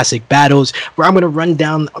matches, classic battles, where I'm going to run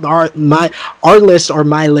down our list, or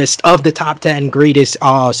my list of the top 10 greatest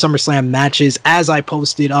SummerSlam matches as I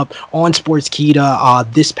posted up on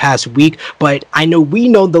Sportskeeda this past week. But I know we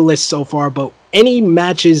know the list so far, but any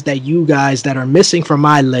matches that you guys that are missing from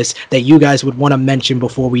my list that you guys would want to mention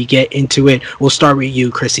before we get into it? We'll start with you,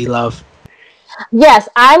 Chrissy Love. Yes,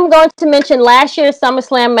 I'm going to mention last year's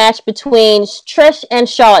SummerSlam match between Trish and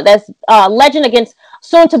Charlotte. That's Legend against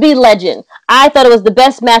soon-to-be Legend. I thought it was the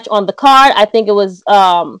best match on the card. I think it was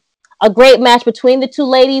a great match between the two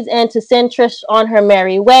ladies, and to send Trish on her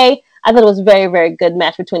merry way, I thought it was a very, very good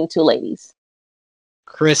match between the two ladies.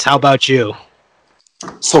 Chris, how about you?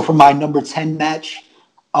 So for my number 10 match,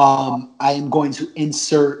 I am going to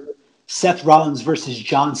insert Seth Rollins versus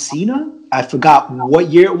John Cena. I forgot what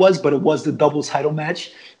year it was, but it was the double title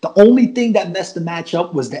match. The only thing that messed the match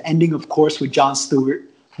up was the ending, of course, with Jon Stewart.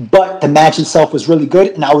 But the match itself was really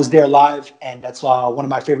good, and I was there live, and that's one of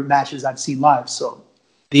my favorite matches I've seen live. So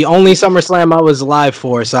the only SummerSlam I was live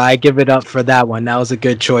for, so I give it up for that one. That was a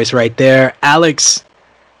good choice right there. Alex?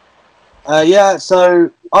 Yeah, so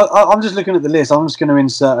I'm just looking at the list. I'm just going to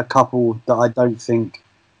insert a couple that I don't think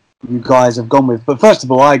you guys have gone with. But first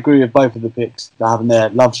of all, I agree with both of the picks that I have in there.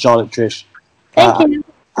 Love Charlotte, Trish. Thank you.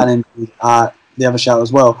 And then the other shout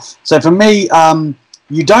as well. So for me,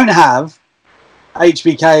 you don't have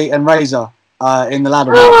HBK and Razor in the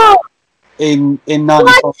ladder match in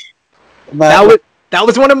 95. That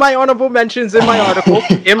was one of my honorable mentions in my article.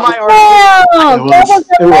 Damn, that was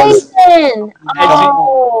amazing.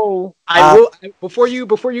 Oh. Before you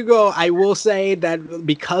go, I will say that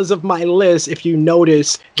because of my list, if you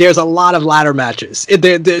notice, there's a lot of ladder matches.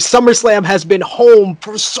 The SummerSlam has been home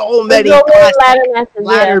for so many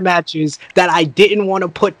ladder matches that I didn't want to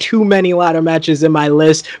put too many ladder matches in my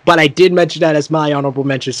list, but I did mention that as my honorable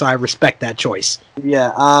mention, so I respect that choice.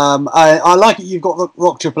 Yeah, I like it. You've got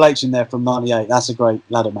Rock Triple H in there from '98. That's a great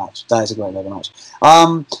ladder match. That is a great ladder match.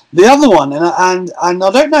 The other one, and I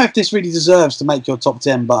don't know if this really deserves to make your top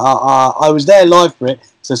 10, but I was there live for it,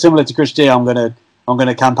 so similar to Chris G, I'm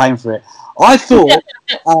gonna campaign for it. I thought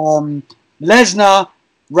Lesnar,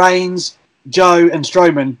 Reigns, Joe, and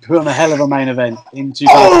Strowman put on a hell of a main event in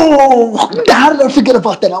 2000. Oh, how did I forget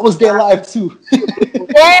about that? I was there live too.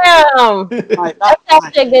 Damn, that's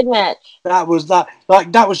actually a good match. That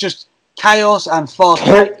was just chaos and fast,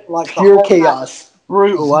 pure chaos,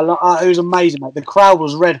 brutal. It was amazing, mate. The crowd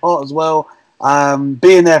was red hot as well.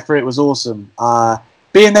 Being there for it was awesome.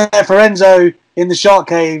 Being there for Enzo in the Shark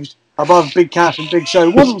Caves above Big Cash and Big Show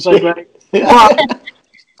wasn't so great.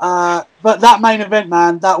 But that main event,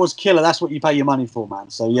 man, that was killer. That's what you pay your money for, man.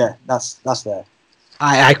 So yeah, that's there.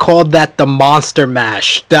 I called that the Monster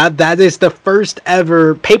Mash. That is the first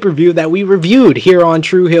ever pay-per-view that we reviewed here on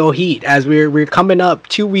True Hill Heat, as we're coming up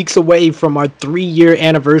 2 weeks away from our 3-year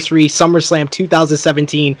anniversary. SummerSlam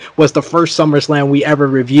 2017 was the first SummerSlam we ever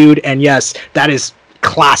reviewed, and yes, that is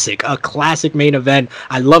a classic main event.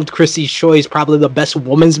 I loved Chrissy's choice, probably the best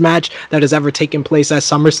women's match that has ever taken place at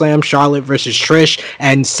SummerSlam. Charlotte versus Trish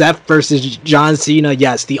and Seth versus John Cena.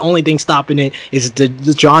 Yes, the only thing stopping it is the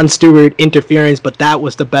Jon Stewart interference, but that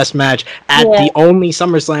was the best match at the only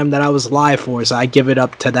SummerSlam that I was live for, so I give it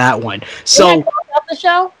up to that one. So the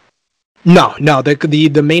show? No,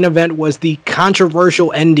 the main event was the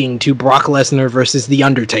controversial ending to Brock Lesnar versus The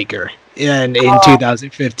Undertaker in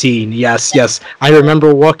 2015. Yes. I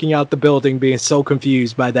remember walking out the building being so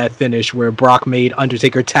confused by that finish where Brock made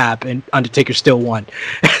Undertaker tap and Undertaker still won.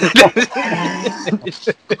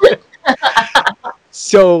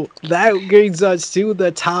 So that brings us to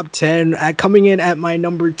the top 10. Coming in at my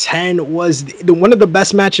number 10 was one of the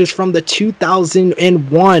best matches from the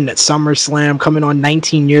 2001 SummerSlam, coming on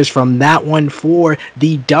 19 years from that one for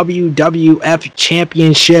the WWF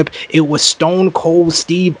Championship. It was Stone Cold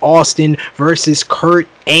Steve Austin versus Kurt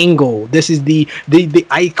Angle. This is the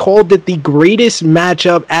I called it the greatest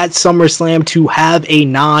matchup at SummerSlam to have a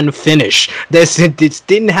non-finish. This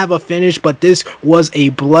didn't have a finish, but this was a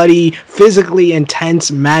bloody, physically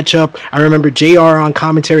intense matchup. I remember JR on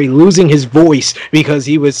commentary losing his voice because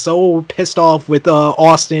he was so pissed off with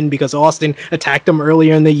Austin because Austin attacked him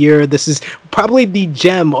earlier in the year. This is probably the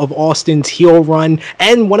gem of Austin's heel run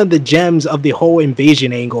and one of the gems of the whole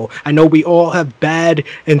invasion angle. I know we all have bad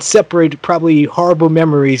and separate, probably horrible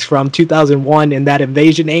memories from 2001 and that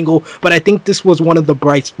invasion angle, but I think this was one of the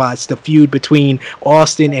bright spots, the feud between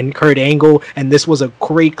Austin and Kurt Angle, and this was a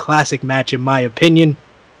great classic match in my opinion.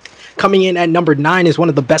 Coming in at number 9 is one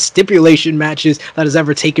of the best stipulation matches that has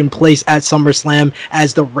ever taken place at SummerSlam,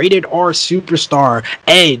 as the Rated R superstar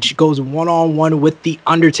Edge goes one-on-one with The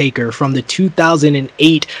Undertaker from the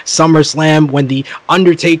 2008 SummerSlam, when The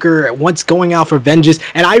Undertaker once going out for vengeance.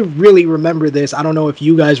 And I really remember this. I don't know if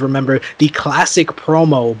you guys remember the classic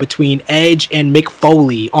promo between Edge and Mick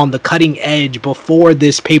Foley on the Cutting Edge before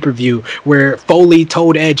this pay-per-view, where Foley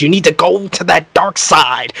told Edge, you need to go to that dark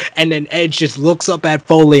side, and then Edge just looks up at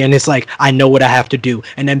Foley and it's like, I know what I have to do,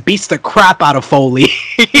 and then beats the crap out of Foley.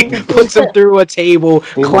 Puts him through a table.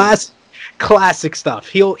 Classic stuff.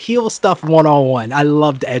 Heel stuff one-on-one. I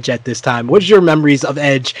loved Edge at this time. What's your memories of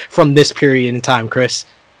Edge from this period in time, Chris?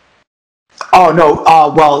 Oh no!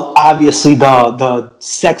 Well, obviously the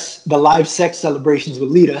live sex celebrations with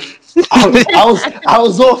Lita. I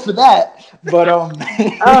was all for that, but of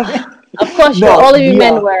course, no, all of you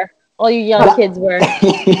men were, all you young kids were.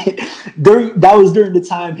 That was during the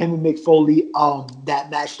time him and Mick Foley, that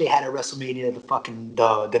match they had at WrestleMania,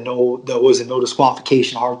 the was it no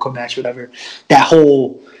disqualification hardcore match, whatever. That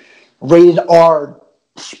whole Rated R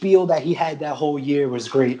spiel that he had that whole year was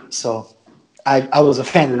great. So I was a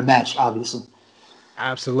fan of the match, obviously.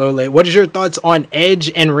 Absolutely. What is your thoughts on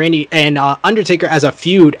Edge and Randy and Undertaker as a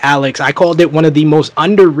feud, Alex? I called it one of the most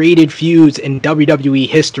underrated feuds in WWE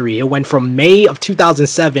history. It went from May of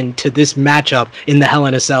 2007 to this matchup in the Hell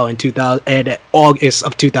in a Cell in August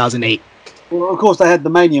of 2008. Well, of course, they had the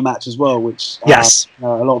Mania match as well, which yes, a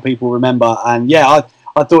lot of people remember. And yeah,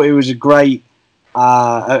 I thought it was a great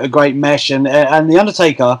mesh. And the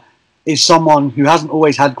Undertaker is someone who hasn't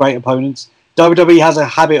always had great opponents. WWE has a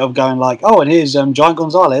habit of going like, oh, and here's Giant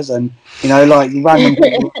Gonzalez, and like random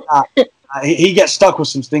people like that. He gets stuck with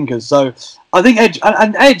some stinkers. So I think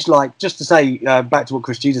Edge, like, just to say back to what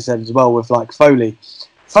Chris Jesus said as well with like Foley's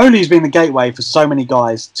been the gateway for so many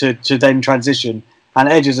guys to then transition, and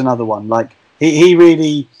Edge is another one. Like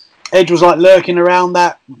Edge was like lurking around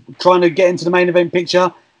that, trying to get into the main event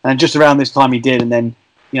picture, and just around this time he did, and then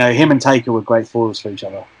him and Taker were great foils for each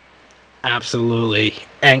other. Absolutely.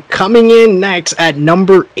 And coming in next at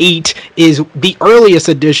number 8 is the earliest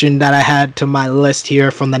edition that I had to my list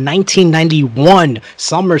here from the 1991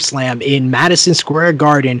 SummerSlam in Madison Square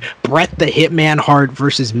Garden. Bret the Hitman Hart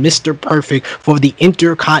versus Mr. Perfect for the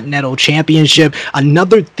Intercontinental Championship.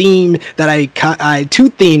 Another theme that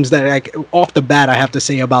two themes that off the bat I have to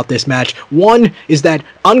say about this match. One is that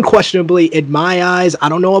unquestionably, in my eyes, I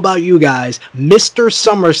don't know about you guys, Mr.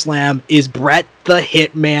 SummerSlam is Bret the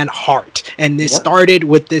Hitman Hart. And this started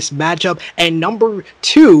with this matchup. And number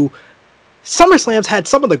 2, SummerSlam's had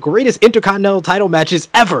some of the greatest Intercontinental title matches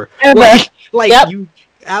ever. Alex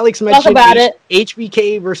mentioned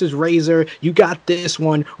HBK versus Razor. You got this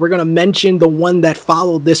one. We're going to mention the one that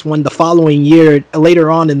followed this one the following year later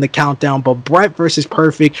on in the countdown. But Bret versus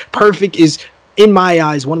Perfect. Perfect is, in my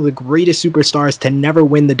eyes, one of the greatest superstars to never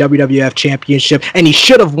win the WWF Championship. And he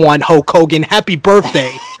should have won, Hulk Hogan. Happy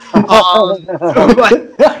birthday.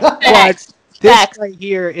 But this right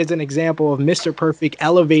here is an example of Mr. Perfect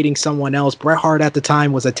elevating someone else. Bret Hart at the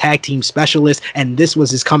time was a tag team specialist, and this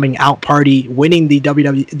was his coming out party, winning the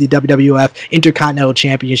WWF Intercontinental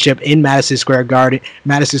Championship in Madison Square Garden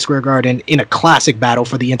in a classic battle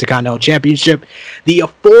for the Intercontinental Championship. The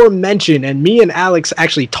aforementioned, and me and Alex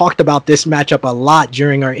actually talked about this matchup a lot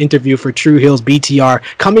during our interview for True Heels BTR.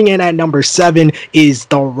 Coming in at number 7 is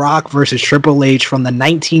The Rock versus Triple H from the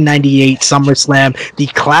 1998 SummerSlam, the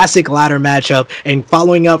classic ladder match. And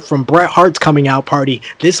following up from Bret Hart's coming out party,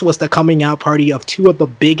 this was the coming out party of two of the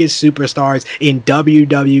biggest superstars in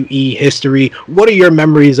WWE history. What are your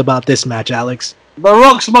memories about this match, Alex? The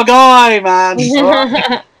Rock's my guy, man. He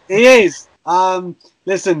is.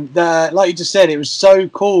 Listen, like you just said, it was so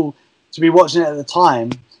cool to be watching it at the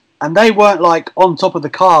time, and they weren't like on top of the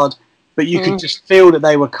card, but you could just feel that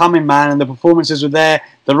they were coming, man, and the performances were there.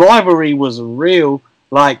 The rivalry was real.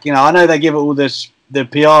 Like, I know they give it all the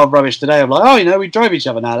PR rubbish today of like, oh, we drove each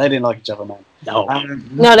other now. They didn't like each other, man. No.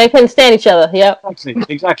 No, they couldn't stand each other. Yep.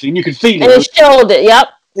 Exactly. And you could feel it. And it showed it. Yep.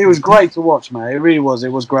 It was great to watch, man. It really was. It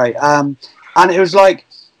was great. And it was like,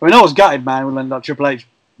 I was gutted, man, when like Triple H.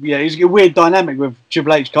 Yeah, it was a weird dynamic with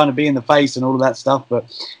Triple H kind of being the face and all of that stuff. But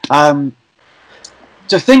to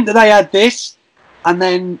think that they had this, and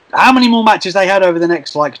then how many more matches they had over the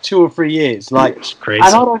next like 2 or 3 years, like it's crazy.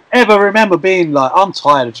 And I don't ever remember being like, I'm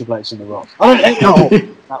tired of Triple H and The Rock. I don't ever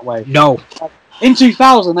feel that way. No. In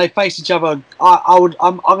 2000, they faced each other. I'm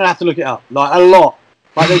gonna have to look it up. Like a lot.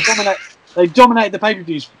 Like they dominated the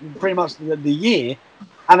pay-per-views pretty much the year,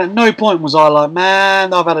 and at no point was I like,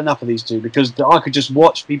 man, I've had enough of these two, because I could just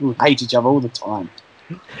watch people hate each other all the time.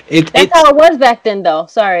 That's how it was back then, though.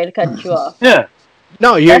 Sorry to cut you off. Yeah.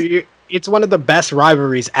 No, you're it's one of the best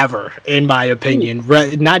rivalries ever, in my opinion.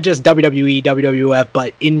 Not just WWE, WWF,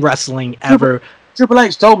 but in wrestling ever. Triple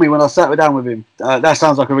H told me when I sat down with him. That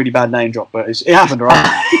sounds like a really bad name drop, but it happened, right?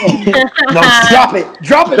 No, drop it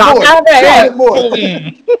more. Drop it more.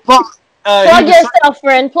 But, plug yourself,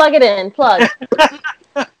 friend. Plug it in. Plug.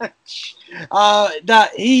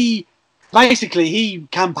 That he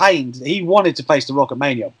campaigned. He wanted to face The Rock at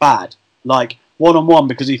Mania bad, like one-on-one,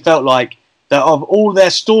 because he felt like that of all their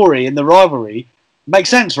story in the rivalry, makes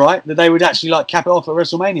sense, right? That they would actually like cap it off at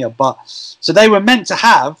WrestleMania. But so they were meant to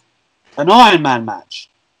have an Iron Man match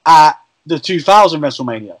at the 2000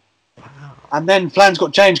 WrestleMania. Wow. And then plans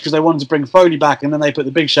got changed because they wanted to bring Foley back, and then they put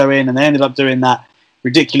the Big Show in, and they ended up doing that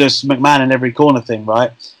ridiculous McMahon in every corner thing,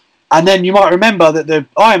 right? And then you might remember that the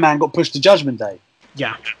Iron Man got pushed to Judgment Day.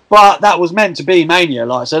 Yeah. But that was meant to be Mania.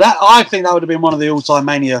 Like, so that I think that would have been one of the all-time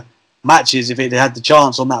Mania matches if it had the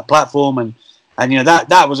chance on that platform, and you know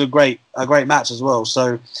that was a great match as well.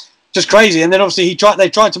 So just crazy. And then obviously they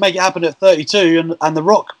tried to make it happen at 32, and The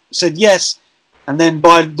Rock said yes, and then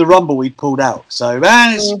by the Rumble he pulled out. So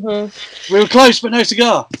man, we were close but no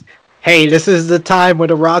cigar. Hey, this is the time when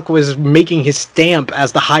The Rock was making his stamp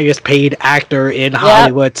as the highest paid actor in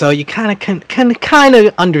Hollywood, so you kind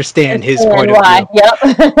of understand his point of view.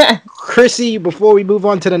 Yep. Chrissy, before we move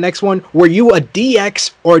on to the next one, were you a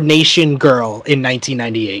DX or Nation girl in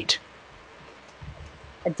 1998?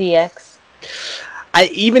 A DX.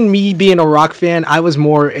 Even me being a Rock fan, I was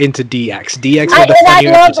more into DX. DX was the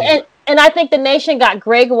funnier. And I think the Nation got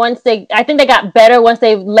great I think they got better once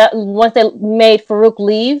they made Farouk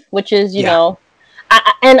leave, which is, you know,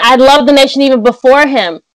 I love the Nation even before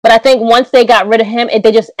him, but I think once they got rid of him,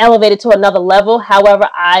 they just elevated to another level. However,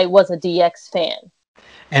 I was a DX fan.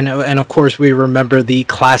 And of course, we remember the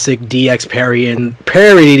classic DX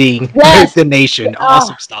parodying the Nation.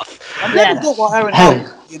 Awesome stuff. I never got what Aaron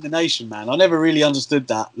Hall in the Nation, man. I never really understood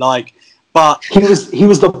that. Like, but he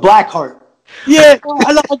was the Blackheart. Yeah,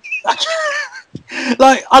 I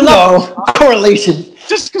love correlation.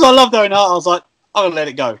 Just because I loved Owen Hart, I was like, I'm gonna let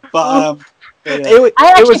it go. But I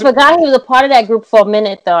actually forgot he was a part of that group for a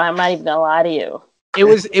minute, though. I'm not even gonna lie to you.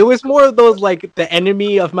 It was more of those like the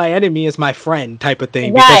enemy of my enemy is my friend type of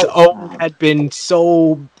thing, because Owen had been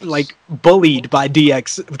so like bullied by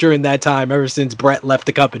DX during that time ever since Brett left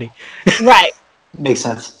the company. Right. Makes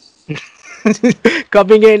sense.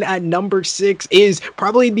 Coming in at number 6 is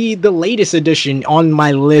probably the latest addition on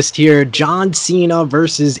my list here. John Cena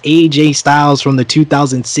versus AJ Styles from the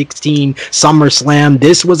 2016 SummerSlam.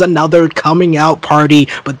 This was another coming out party,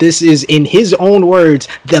 but this is, in his own words,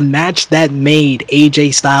 the match that made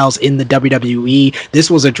AJ Styles in the WWE. This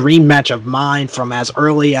was a dream match of mine from as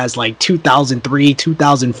early as like 2003,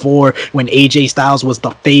 2004, when AJ Styles was the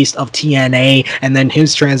face of TNA, and then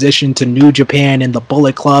his transition to New Japan and the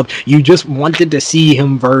Bullet Club. You just wanted to see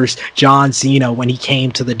him versus John Cena when he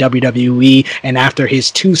came to the WWE, and after his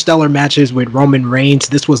 2 stellar matches with Roman Reigns,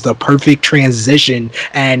 this was the perfect transition,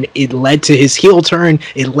 and it led to his heel turn.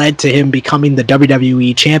 It led to him becoming the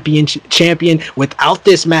WWE champion. Without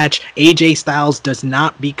this match, AJ Styles does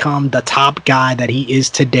not become the top guy that he is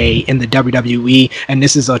today in the WWE, and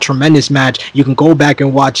this is a tremendous match. You can go back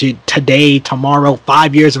and watch it today, tomorrow,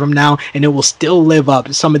 5 years from now, and it will still live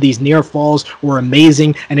up. Some of these near falls were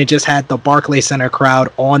amazing, and it just had the Barclays Center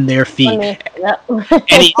crowd on their feet.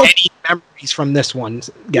 Any memories from this one,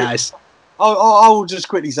 guys? I will just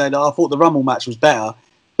quickly say that I thought the Rumble match was better,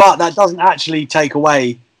 but that doesn't actually take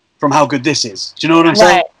away from how good this is. Do you know what I'm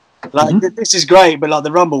saying? Like, this is great, but like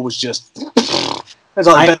the Rumble was just it's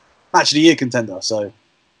like the best match of the year contender. So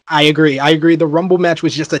I agree. The Rumble match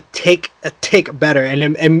was just a tick better,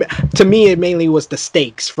 and to me, it mainly was the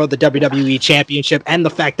stakes for the WWE Championship and the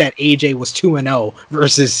fact that AJ was 2-0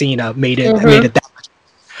 versus Cena made it that much.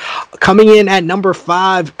 Coming in at number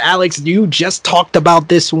 5, Alex, you just talked about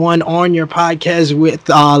this one on your podcast with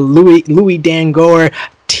Louis Dangor.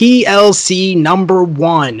 TLC number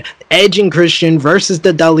 1, Edge and Christian versus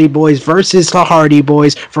the Dudley Boys versus the Hardy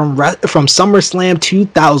Boys from SummerSlam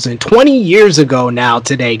 2000, 20 years ago now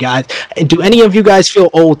today, guys. And do any of you guys feel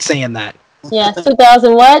old saying that? Yeah,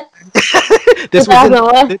 2000 what? This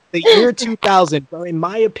was the year 2000. In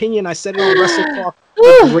my opinion, I said it on Wrestle Talk.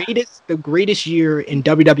 The greatest year in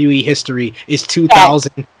WWE history is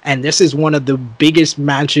 2000, and this is one of the biggest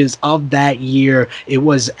matches of that year. It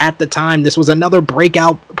was, at the time, this was another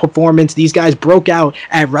breakout performance. These guys broke out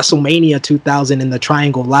at WrestleMania 2000 in the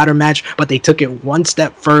Triangle Ladder match, but they took it one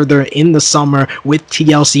step further in the summer with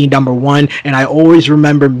TLC number 1, and I always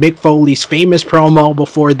remember Mick Foley's famous promo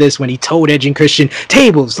before this when he told Edge and Christian,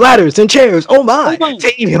 tables, ladders, and chairs, oh my!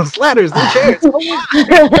 Tables, ladders, and chairs, oh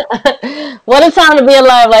my! What a time to be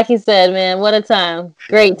alive, like he said, man. What a time.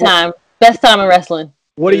 Great time. Best time in wrestling.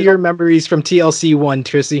 What are your memories from TLC 1,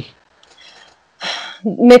 Trissy?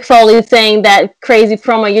 Mick Foley saying that crazy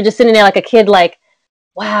promo. You're just sitting there like a kid, like,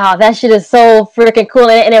 wow, that shit is so freaking cool.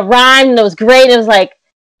 And it rhymed, and it was great. And it was like,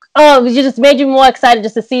 oh, it just made you more excited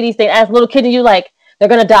just to see these things. As a little kid, and you like, they're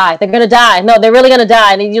going to die. They're going to die. No, they're really going to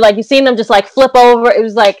die. And you seen them just like flip over. It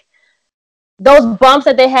was like, those bumps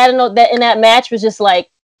that they had in that match was just like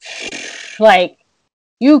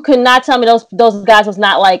you could not tell me those guys was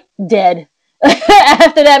not like dead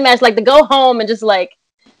after that match. Like to go home and just like,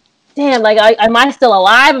 damn, like am I still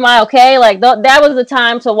alive? Am I okay? Like that was the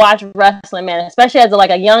time to watch wrestling, man. Especially as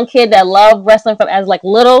a young kid that loved wrestling from as like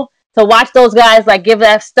little, to watch those guys like give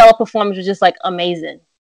that stellar performance was just like amazing.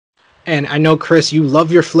 And I know, Chris, you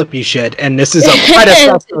love your flippy shit, and this is a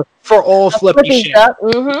predecessor for all flippy shit.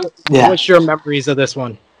 Mm-hmm. Yeah. What's your memories of this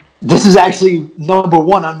one? This is actually number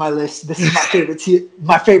one on my list. This is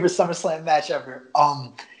my favorite SummerSlam match ever.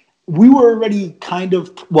 We were already kind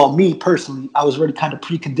of, well, me personally, I was already kind of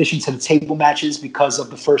preconditioned to the table matches because of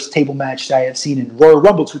the first table match that I had seen in Royal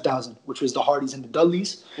Rumble 2000, which was the Hardys and the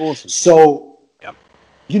Dudleys. Awesome. So,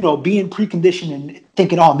 being preconditioned and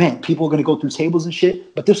thinking, oh man, people are going to go through tables and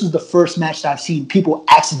shit. But this was the first match that I've seen people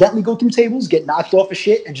accidentally go through tables, get knocked off of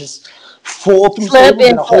shit, and just fall through tables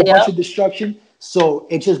and a whole bunch of destruction. So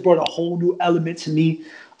it just brought a whole new element to me.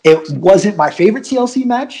 It wasn't my favorite TLC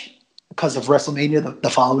match because of WrestleMania the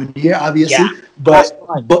following year, obviously.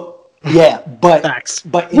 Yeah, but Facts.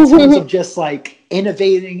 But in terms of just like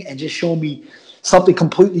innovating and just showing me something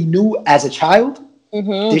completely new as a child,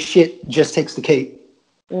 this shit just takes the cake.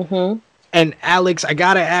 Mm-hmm. And Alex, I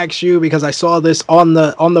gotta ask you, because I saw this on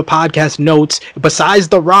the podcast notes. Besides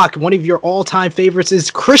The Rock, one of your all-time favorites is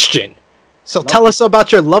Christian. So tell us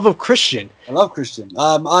about your love of Christian. I love Christian.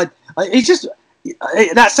 He's just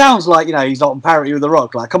that sounds like he's not on parity with The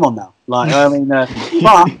Rock. Like, come on now. Like, I mean,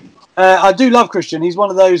 but I do love Christian. He's one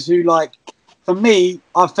of those who, like, for me,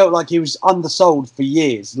 I felt like he was undersold for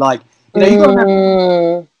years. Like, you got to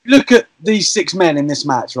remember, look at these 6 men in this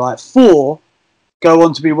match, right? 4 go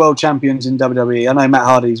on to be world champions in WWE. I know Matt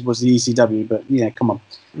Hardy was the ECW, but come on.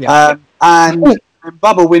 Yeah. And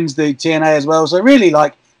Bubba wins the TNA as well. So really,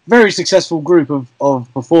 like, very successful group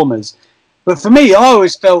of performers. But for me, I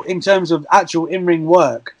always felt in terms of actual in-ring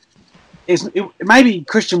work, maybe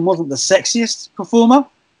Christian wasn't the sexiest performer,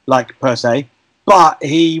 like, per se, but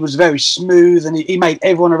he was very smooth and he made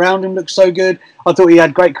everyone around him look so good. I thought he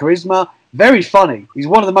had great charisma. Very funny. He's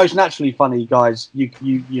one of the most naturally funny guys if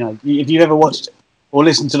you've ever watched or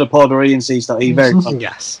listened to the pod or E&C stuff, he's very funny.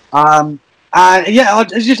 Yes. And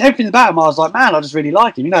it's just everything about him. I was like, man, I just really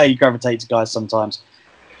like him. You gravitate to guys sometimes.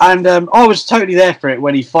 And I was totally there for it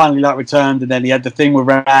when he finally returned, and then he had the thing with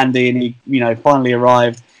Randy, and he finally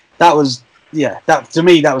arrived. That was that to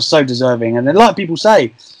me that was so deserving. And then, like people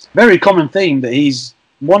say, very common theme that he's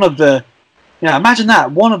one of the imagine that,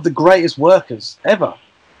 one of the greatest workers ever.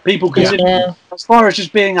 People consider as far as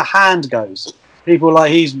just being a hand goes. People are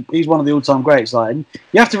like he's one of the all-time greats. Like, and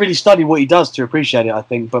you have to really study what he does to appreciate it, I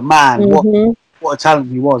think. But man, what a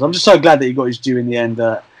talent he was! I'm just so glad that he got his due in the end.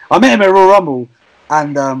 I met him at Royal Rumble,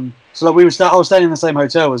 and so like I was staying in the same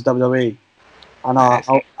hotel as WWE, and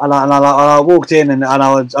I walked in and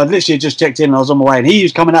I literally just checked in and I was on my way, and he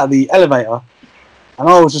was coming out of the elevator, and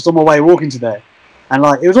I was just on my way walking to there, and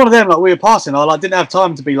like it was one of them, like we were passing, I didn't have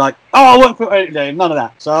time to be like, oh, I work for none of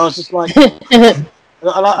that, so I was just like.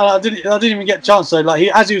 I didn't even get a chance. So like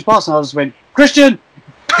as he was passing, I just went, Christian.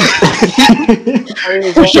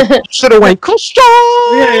 Should have went Christian.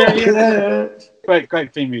 Yeah.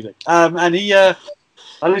 Great theme music. And he, I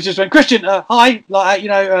just went, Christian, hi, like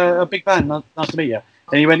a big fan, nice to meet you.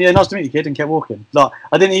 And he went, yeah, nice to meet you, kid, and kept walking. Like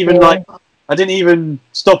I didn't even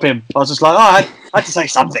stop him. I was just like, I had to say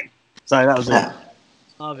something. So that was it.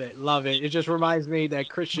 Love it. It just reminds me that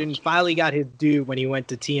Christian finally got his due when he went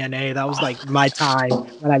to TNA. That was like my time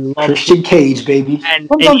when I loved Christian Cage, baby. And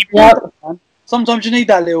sometimes you need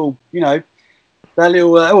that little, Drew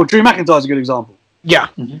McIntyre's a good example. Yeah.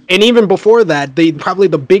 Mm-hmm. And even before that, probably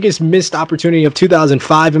the biggest missed opportunity of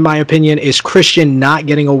 2005, in my opinion, is Christian not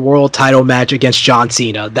getting a world title match against John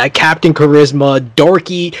Cena. That Captain Charisma,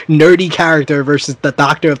 dorky, nerdy character versus the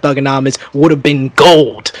Doctor of Thugonomics would have been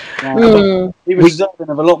gold. He was deserving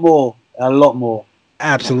of a lot more.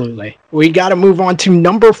 Absolutely. We got to move on to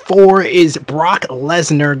number 4 is Brock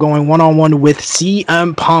Lesnar going one-on-one with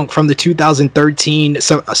CM Punk from the 2013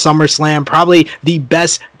 SummerSlam. Probably the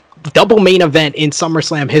best double main event in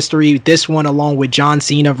SummerSlam history. This one along with John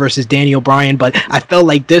Cena versus Daniel Bryan, but I felt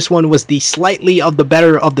like this one was the slightly of the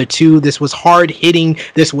better of the two. This was hard hitting.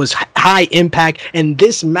 This was high impact. And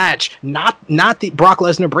this match, not the Brock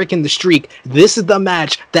Lesnar breaking the streak, this is the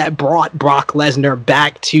match that brought Brock Lesnar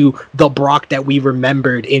back to the Brock that we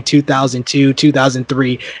remembered in 2002,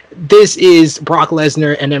 2003. This is Brock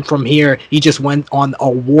Lesnar, and then from here, he just went on a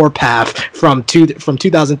warpath from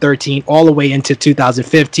 2013 all the way into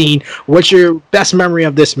 2015. What's your best memory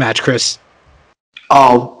of this match, Chris?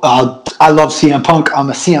 Oh, I love CM Punk. I'm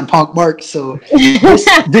a CM Punk mark, so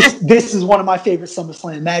this is one of my favorite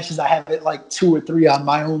SummerSlam matches. I have it like 2 or 3 on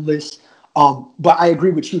my own list. But I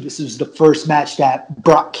agree with you. This is the first match that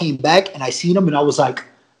Brock came back, and I seen him, and I was like,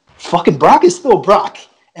 "Fucking Brock is still Brock,"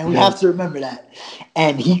 and we have to remember that.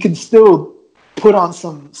 And he can still put on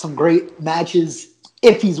some great matches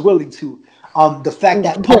if he's willing to. The fact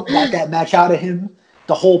that Punk got that match out of him,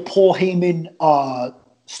 the whole Paul Heyman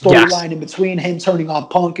storyline in between him turning on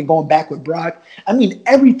Punk and going back with Brock. I mean,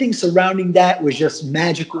 everything surrounding that was just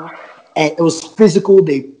magical, and it was physical.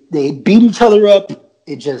 They beat each other up.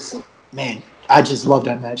 It just, man, I just love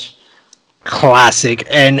that match. Classic.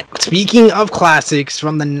 And speaking of classics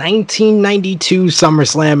from the 1992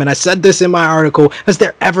 SummerSlam, and I said this in my article, has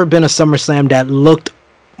there ever been a SummerSlam that looked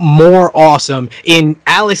more awesome in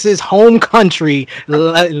Alex's home country,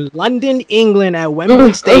 London, England, at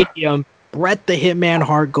Wembley Stadium? Bret the Hitman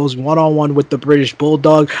Hart goes one-on-one with the British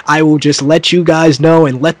Bulldog. I will just let you guys know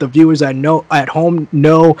and let the viewers at home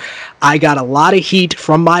know I got a lot of heat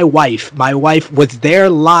from my wife. My wife was there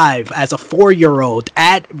live as a 4-year-old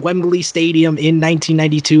at Wembley Stadium in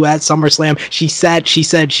 1992 at SummerSlam. She said she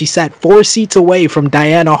sat 4 seats away from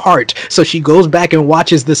Diana Hart. So she goes back and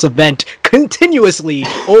watches this event continuously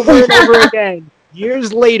over and over again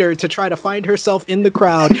years later to try to find herself in the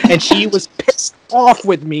crowd, and she was pissed off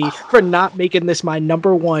with me for not making this my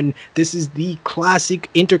number one. This is the classic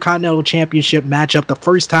Intercontinental Championship matchup, the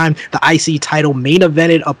first time the IC title main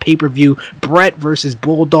evented a pay-per-view. Bret versus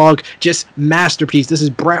Bulldog, just masterpiece. This is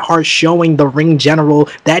Bret Hart showing the ring general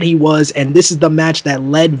that he was, and this is the match that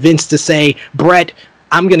led Vince to say, Bret,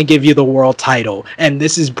 I'm going to give you the world title. And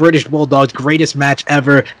this is British Bulldog's greatest match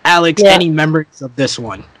ever. Alex, any memories of this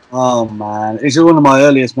one? Oh man, it's one of my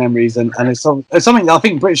earliest memories, and it's something I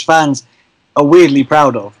think British fans are weirdly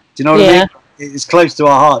proud of. Do you know what I mean? It's close to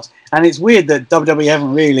our hearts, and it's weird that WWE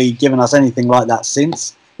haven't really given us anything like that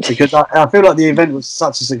since, because I feel like the event was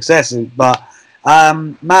such a success. But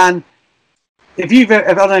man, I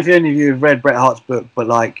don't know if any of you have read Bret Hart's book, but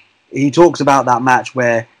like he talks about that match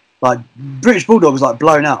where like British Bulldog was like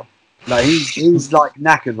blown up, like he's like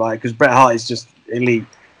knackered, right? Because Bret Hart is just elite,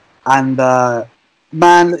 and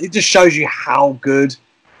man, it just shows you how good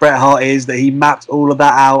Bret Hart is, that he mapped all of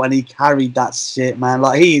that out and he carried that shit, man.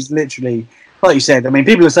 Like, he is literally, like you said, I mean,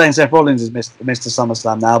 people are saying Seth Rollins is Mr.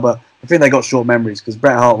 SummerSlam now, but I think they got short memories because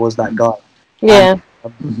Bret Hart was that guy. Yeah.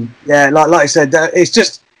 And, like I said, it's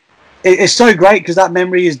just, it's so great because that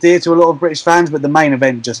memory is dear to a lot of British fans, but the main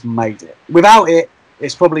event just made it. Without it,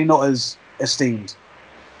 it's probably not as esteemed.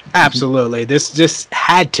 Absolutely. This just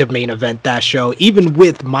had to main event that show, even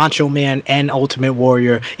with Macho Man and Ultimate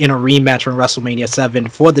Warrior in a rematch from WrestleMania 7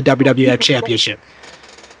 for the WWF Championship.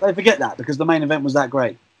 They forget that because the main event was that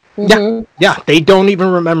great. Yeah, they don't even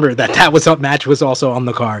remember that was match was also on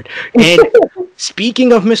the card. And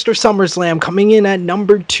speaking of Mr. SummerSlam, coming in at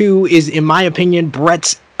number 2 is, in my opinion,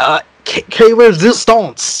 Bret's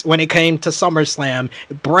resistance when it came to SummerSlam.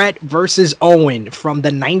 Bret versus Owen from the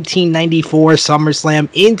 1994 SummerSlam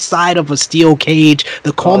inside of a steel cage,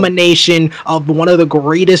 the culmination of one of the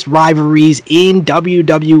greatest rivalries in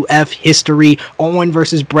WWF history. Owen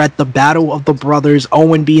versus Bret, the battle of the brothers.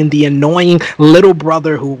 Owen being the annoying little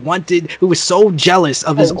brother who was so jealous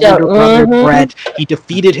of his older brother Bret. He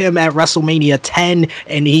defeated him at WrestleMania 10,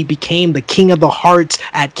 and he became the King of the Hearts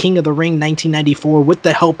at King of the Ring 1994 with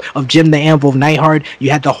the help of Jim the Anvil Neidhart. You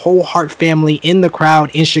had the whole Hart family in the crowd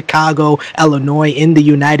in Chicago, Illinois, in the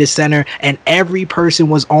United Center, and every person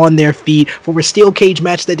was on their feet for a steel cage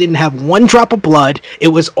match that didn't have one drop of blood. It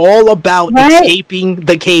was all about escaping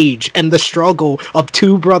the cage and the struggle of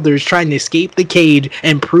two brothers trying to escape the cage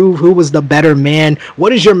and prove who was the better man.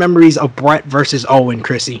 What is your memories of Bret versus Owen,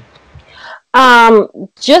 Chrissy?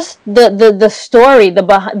 Just the story,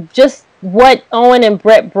 just what Owen and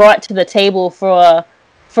Bret brought to the table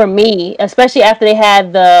for me, especially after they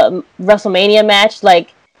had the WrestleMania match.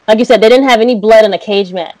 Like you said, they didn't have any blood in a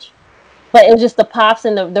cage match, but it was just the pops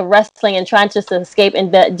and the wrestling and trying just to escape, and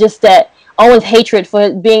that Owen's hatred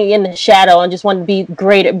for being in the shadow and just wanted to be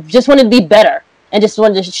greater, just wanted to be better, and just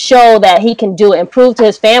wanted to show that he can do it and prove to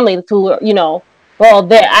his family that's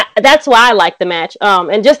why I like the match.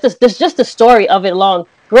 And just the story of it alone,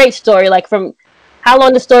 great story. Like from how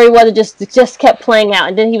long the story was. It just kept playing out,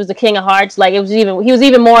 and then he was the King of Hearts. Like he was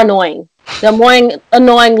even more annoying. The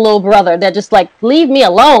annoying little brother that just like, leave me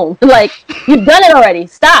alone. Like, you've done it already.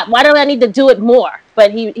 Stop. Why do I need to do it more?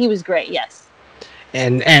 But he was great. Yes.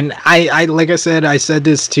 And I like I said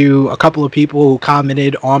this to a couple of people who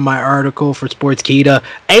commented on my article for Sportskeeda.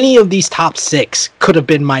 Any of these top 6 could have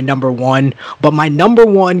been my number 1, but my number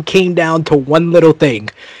 1 came down to one little thing.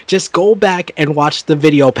 Just go back and watch the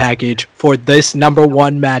video package for this number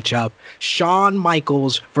 1 matchup. Shawn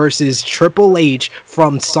Michaels versus Triple H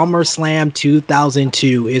from SummerSlam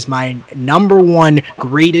 2002 is my number 1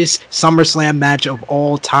 greatest SummerSlam match of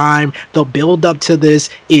all time. The build up to this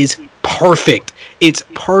is perfect. It's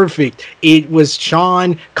perfect. It was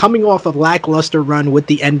Shawn coming off a lackluster run with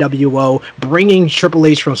the NWO, bringing Triple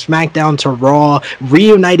H from SmackDown to Raw,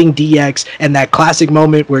 reuniting DX, and that classic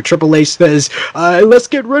moment where Triple H says, let's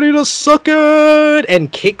get ready to suck it,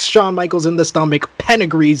 and kicks Shawn Michaels in the stomach,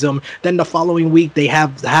 pedigrees him. Then the following week, they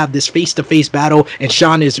have this face-to-face battle, and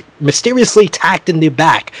Shawn is mysteriously tacked in the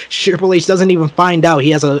back. Triple H doesn't even find out.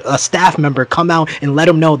 He has a staff member come out and let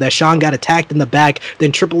him know that Shawn got attacked in the back.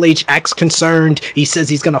 Then Triple H acts concerned. He says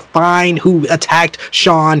he's gonna find who attacked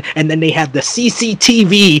Shawn, and then they had the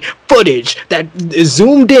CCTV footage that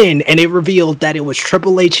zoomed in, and it revealed that it was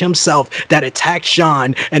Triple H himself that attacked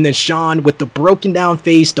Shawn. And then Shawn, with the broken down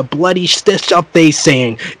face, the bloody stitched up face,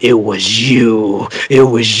 saying, it was you,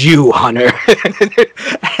 Hunter.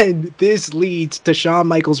 And this leads to Shawn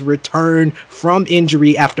Michaels' return from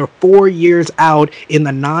injury after 4 years out in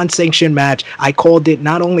the non-sanctioned match. I called it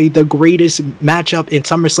not only the greatest matchup in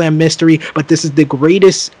SummerSlam history, but this is the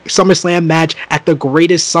greatest SummerSlam match at the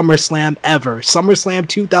greatest SummerSlam ever. SummerSlam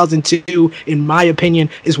 2002, in my opinion,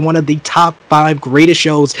 is one of the top 5 greatest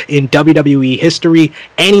shows in WWE history.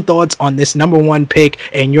 Any thoughts on this number 1 pick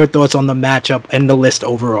and your thoughts on the matchup and the list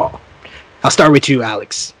overall? I'll start with you,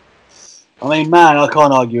 Alex. I mean, man, I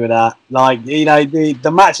can't argue with that. Like, you know,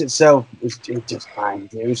 the match itself it just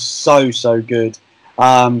banged. It was so good.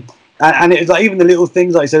 And it was like even the little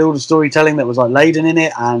things, like I said, all the storytelling that was like laden in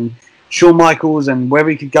it, and Shawn Michaels and where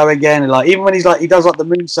he could go again, and like even when he does like the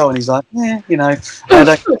moonsault and he's like, yeah, you know, I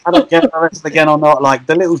don't get the rest again or not. Like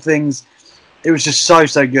the little things, it was just so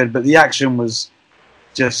good. But the action was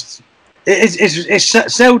just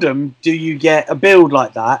it's seldom do you get a build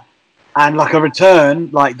like that and like a return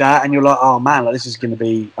like that, and you're like, oh man, like this is going to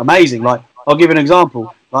be amazing. Like I'll give you an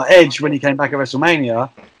example, like Edge when he came back at WrestleMania.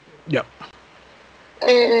 Yep.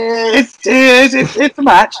 It's a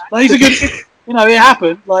match. Like, he's a good. You know, it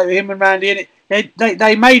happened, like him and Randy, and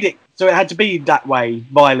they made it so it had to be that way,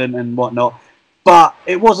 violent and whatnot. But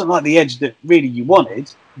it wasn't like the Edge that really you wanted.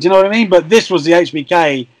 Do you know what I mean? But this was the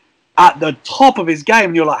HBK at the top of his game,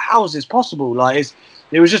 and you're like, how is this possible? Like,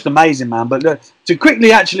 it was just amazing, man. But look, to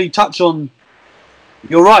quickly actually touch on,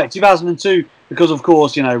 you're right, 2002, because of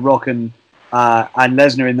course, you know, Rock and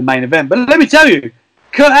Lesnar in the main event. But let me tell you,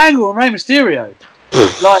 Kurt Angle and Rey Mysterio.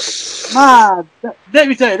 Like, man, let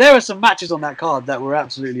me tell you, there were some matches on that card that were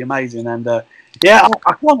absolutely amazing, and yeah,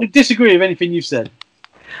 I can't disagree with anything you've said.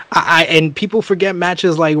 And people forget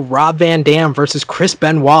matches like Rob Van Dam versus Chris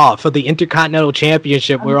Benoit for the Intercontinental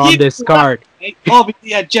Championship were on this card.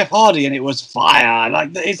 RVD had Jeff Hardy, and it was fire.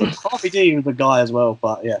 Like, RVD was the guy as well,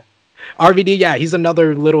 but yeah. RVD, yeah, he's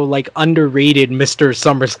another little like underrated Mr.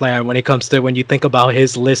 SummerSlam when it comes to when you think about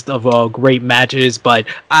his list of great matches. But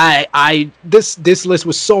this list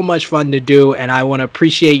was so much fun to do, and I want to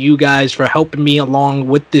appreciate you guys for helping me along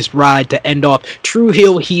with this ride to end off True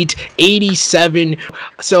Heel Heat 87.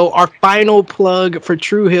 So our final plug for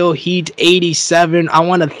True Heel Heat 87, I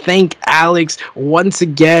want to thank Alex once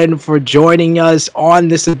again for joining us on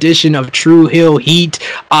this edition of True Heel Heat.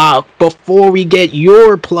 Before we get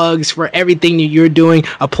your plugs for everything that you're doing,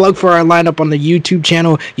 a plug for our lineup on the YouTube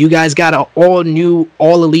channel. You guys got an all new,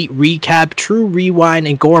 all elite recap, True Rewind,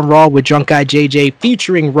 and Going Raw with Drunk Guy JJ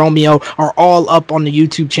featuring Romeo are all up on the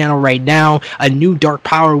YouTube channel right now. A new Dark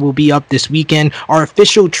Power will be up this weekend. Our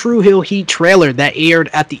official True Heel Heat trailer that aired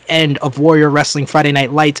at the end of Warrior Wrestling Friday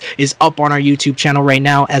Night Lights is up on our YouTube channel right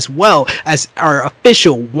now, as well as our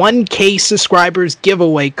official 1K subscribers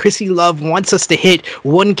giveaway. Chrissy Love wants us to hit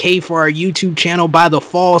 1K for our YouTube channel by the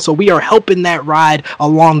fall, so we are helping that ride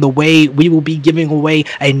along the way. We will be giving away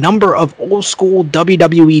a number of old school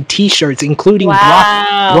WWE t-shirts, including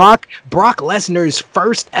Brock Lesnar's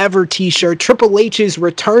first ever t-shirt, Triple H's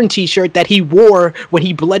return t-shirt that he wore when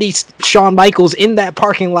he bloodied Shawn Michaels in that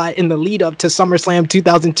parking lot in the lead up to SummerSlam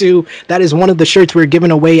 2002. That is one of the shirts we're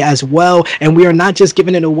giving away as well, and we are not just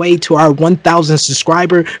giving it away to our 1,000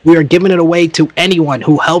 subscriber, we are giving it away to anyone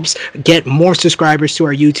who helps get more subscribers to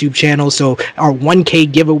our YouTube channel. So our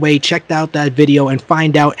 1K giveaway giveaway. Check out that video and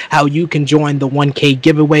find out how you can join the 1K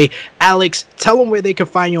giveaway. Alex, tell them where they can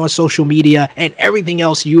find you on social media and everything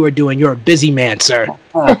else you are doing. You're a busy man, sir.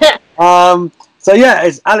 So yeah,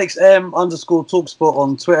 it's Alex M_Talksport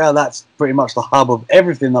on Twitter. That's pretty much the hub of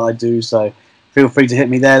everything that I do. So feel free to hit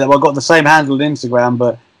me there. I've got the same handle on Instagram,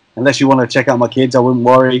 but unless you want to check out my kids, I wouldn't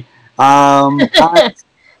worry.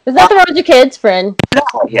 There's nothing wrong with your kids, friend.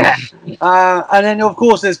 Yeah. And then, of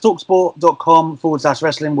course, there's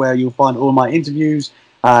talksport.com/wrestling, where you'll find all my interviews.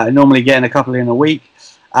 Normally getting a couple in a week.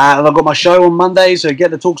 And I've got my show on Monday, so get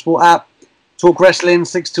the TalkSport app. Talk Wrestling,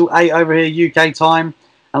 6 to 8 over here, UK time.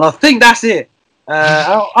 And I think that's it. And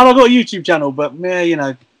I've got a YouTube channel, but, you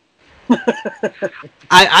know.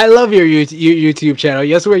 I love your YouTube channel.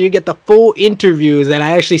 That's where you get the full interviews, and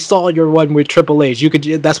I actually saw your one with Triple H.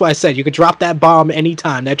 That's why I said you could drop that bomb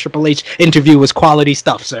anytime. That Triple H interview was quality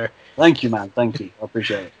stuff, sir. Thank you, man. Thank you. I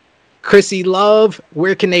appreciate it. Chrissy Love,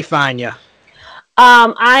 where can they find you?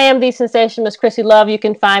 I am the sensationalist Chrissy Love. You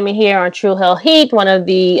can find me here on True Hill Heat, one of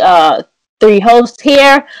the 3 hosts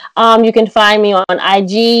here. You can find me on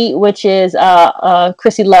IG, which is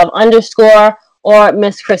Chrissy Love _ or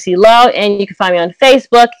Miss Chrissy Love, and you can find me on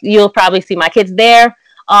Facebook. You'll probably see my kids there.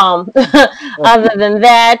 Other than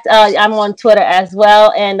that, I'm on Twitter as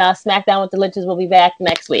well, and SmackDown with the Liches will be back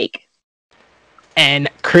next week. And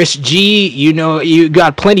Chris G, you know, you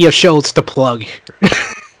got plenty of shows to plug.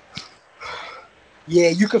 Yeah,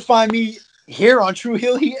 you can find me here on True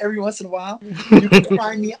Hill Heat every once in a while. You can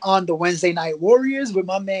find me on the Wednesday Night Warriors with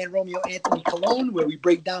my man Romeo Anthony Colon, where we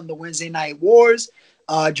break down the Wednesday Night Wars.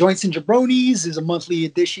 Joints and Jabronis is a monthly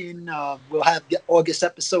edition. We'll have the August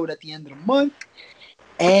episode at the end of the month.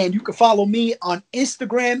 And you can follow me on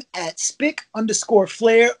Instagram at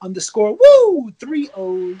spick_flair_woo 3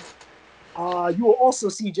 O's. You will also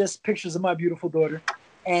see just pictures of my beautiful daughter.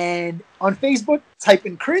 And on Facebook, type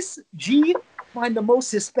in Chris G. Find the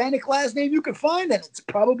most Hispanic last name you can find, and it's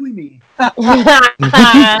probably me.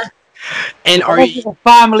 And are you a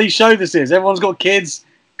family show? This is. Everyone's got kids.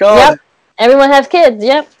 God. Yep. Everyone has kids.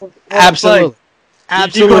 Yep. Absolutely.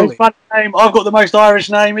 Absolutely. You've got a fun name. I've got the most Irish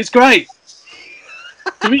name. It's great.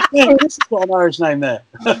 To be fair, this has got an Irish name there.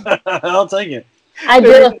 I'll take it. I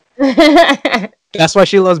do. That's why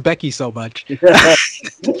she loves Becky so much.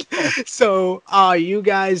 So you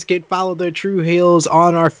guys can follow the True Heels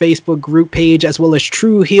on our Facebook group page, as well as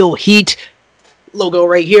True Heel Heat logo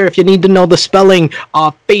right here. If you need to know the spelling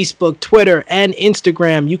of Facebook, Twitter, and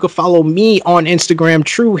Instagram, you can follow me on Instagram,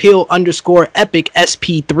 TrueHeel_Epic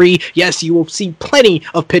SP3. Yes, you will see plenty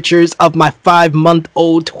of pictures of my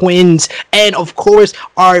 5-month-old twins, and of course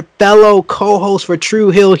our fellow co-host for True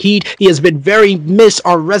Heel Heat. He has been very missed,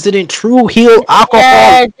 our resident True Heel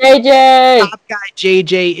alcohol. JJ. Top Guy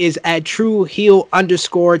JJ is at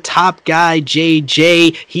TrueHeel_Top Guy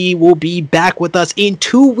JJ. He will be back with us in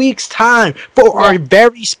 2 weeks' time for our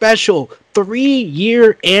very special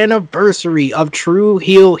 3-year anniversary of True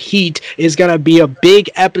Heel Heat. Is gonna be a big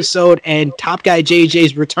episode, and Top Guy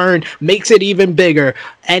JJ's return makes it even bigger.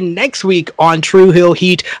 And next week on True Heel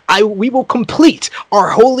Heat, we will complete our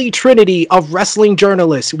holy trinity of wrestling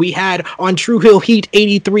journalists. We had on True Heel Heat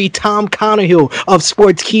 83 Tom Conahill of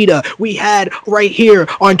Sportskeeda. We had right here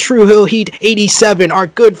on True Heel Heat 87 our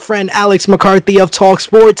good friend Alex McCarthy of Talk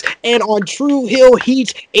Sports, and on True Heel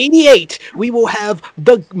Heat 88 we will have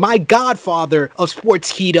my godfather of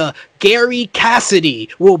Sportskeeda, Gary Cassidy,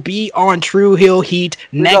 will be on True Heel Heat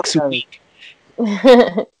next week.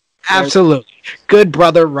 Absolutely. Good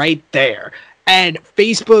brother right there. And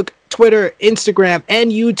Facebook, Twitter, Instagram,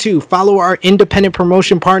 and YouTube. Follow our independent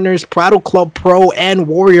promotion partners, Prattle Club Pro and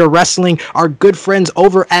Warrior Wrestling, our good friends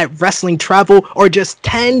over at Wrestling Travel, or just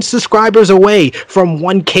 10 subscribers away from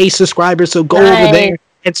 1K subscribers. So go over there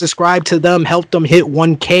and subscribe to them, help them hit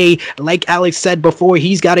 1K. Like Alex said before,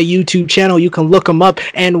 he's got a YouTube channel. You can look him up.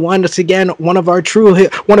 And once again, one of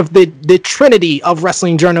the trinity of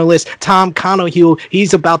wrestling journalists, Tom Conahill,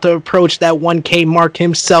 he's about to approach that 1K mark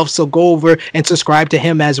himself. So go over and subscribe to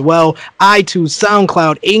him as well. iTunes,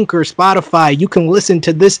 SoundCloud, Anchor, Spotify. You can listen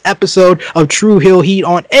to this episode of True Heel Heat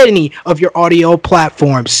on any of your audio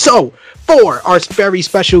platforms. So for our very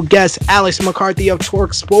special guest, Alex McCarthy of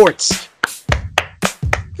Talk Sports.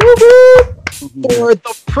 For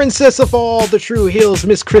the princess of all the True Heels,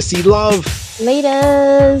 Miss Chrissy Love.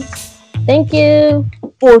 Laters. Thank you.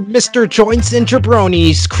 For Mr. Joints and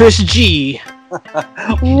Jabronis, Chris G.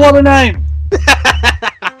 What a name.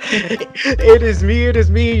 It is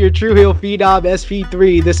me, your True Heel Phenom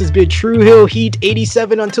SP3. This has been True Heel Heat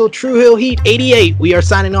 87 until True Heel Heat 88. We are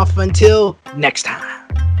signing off until next time.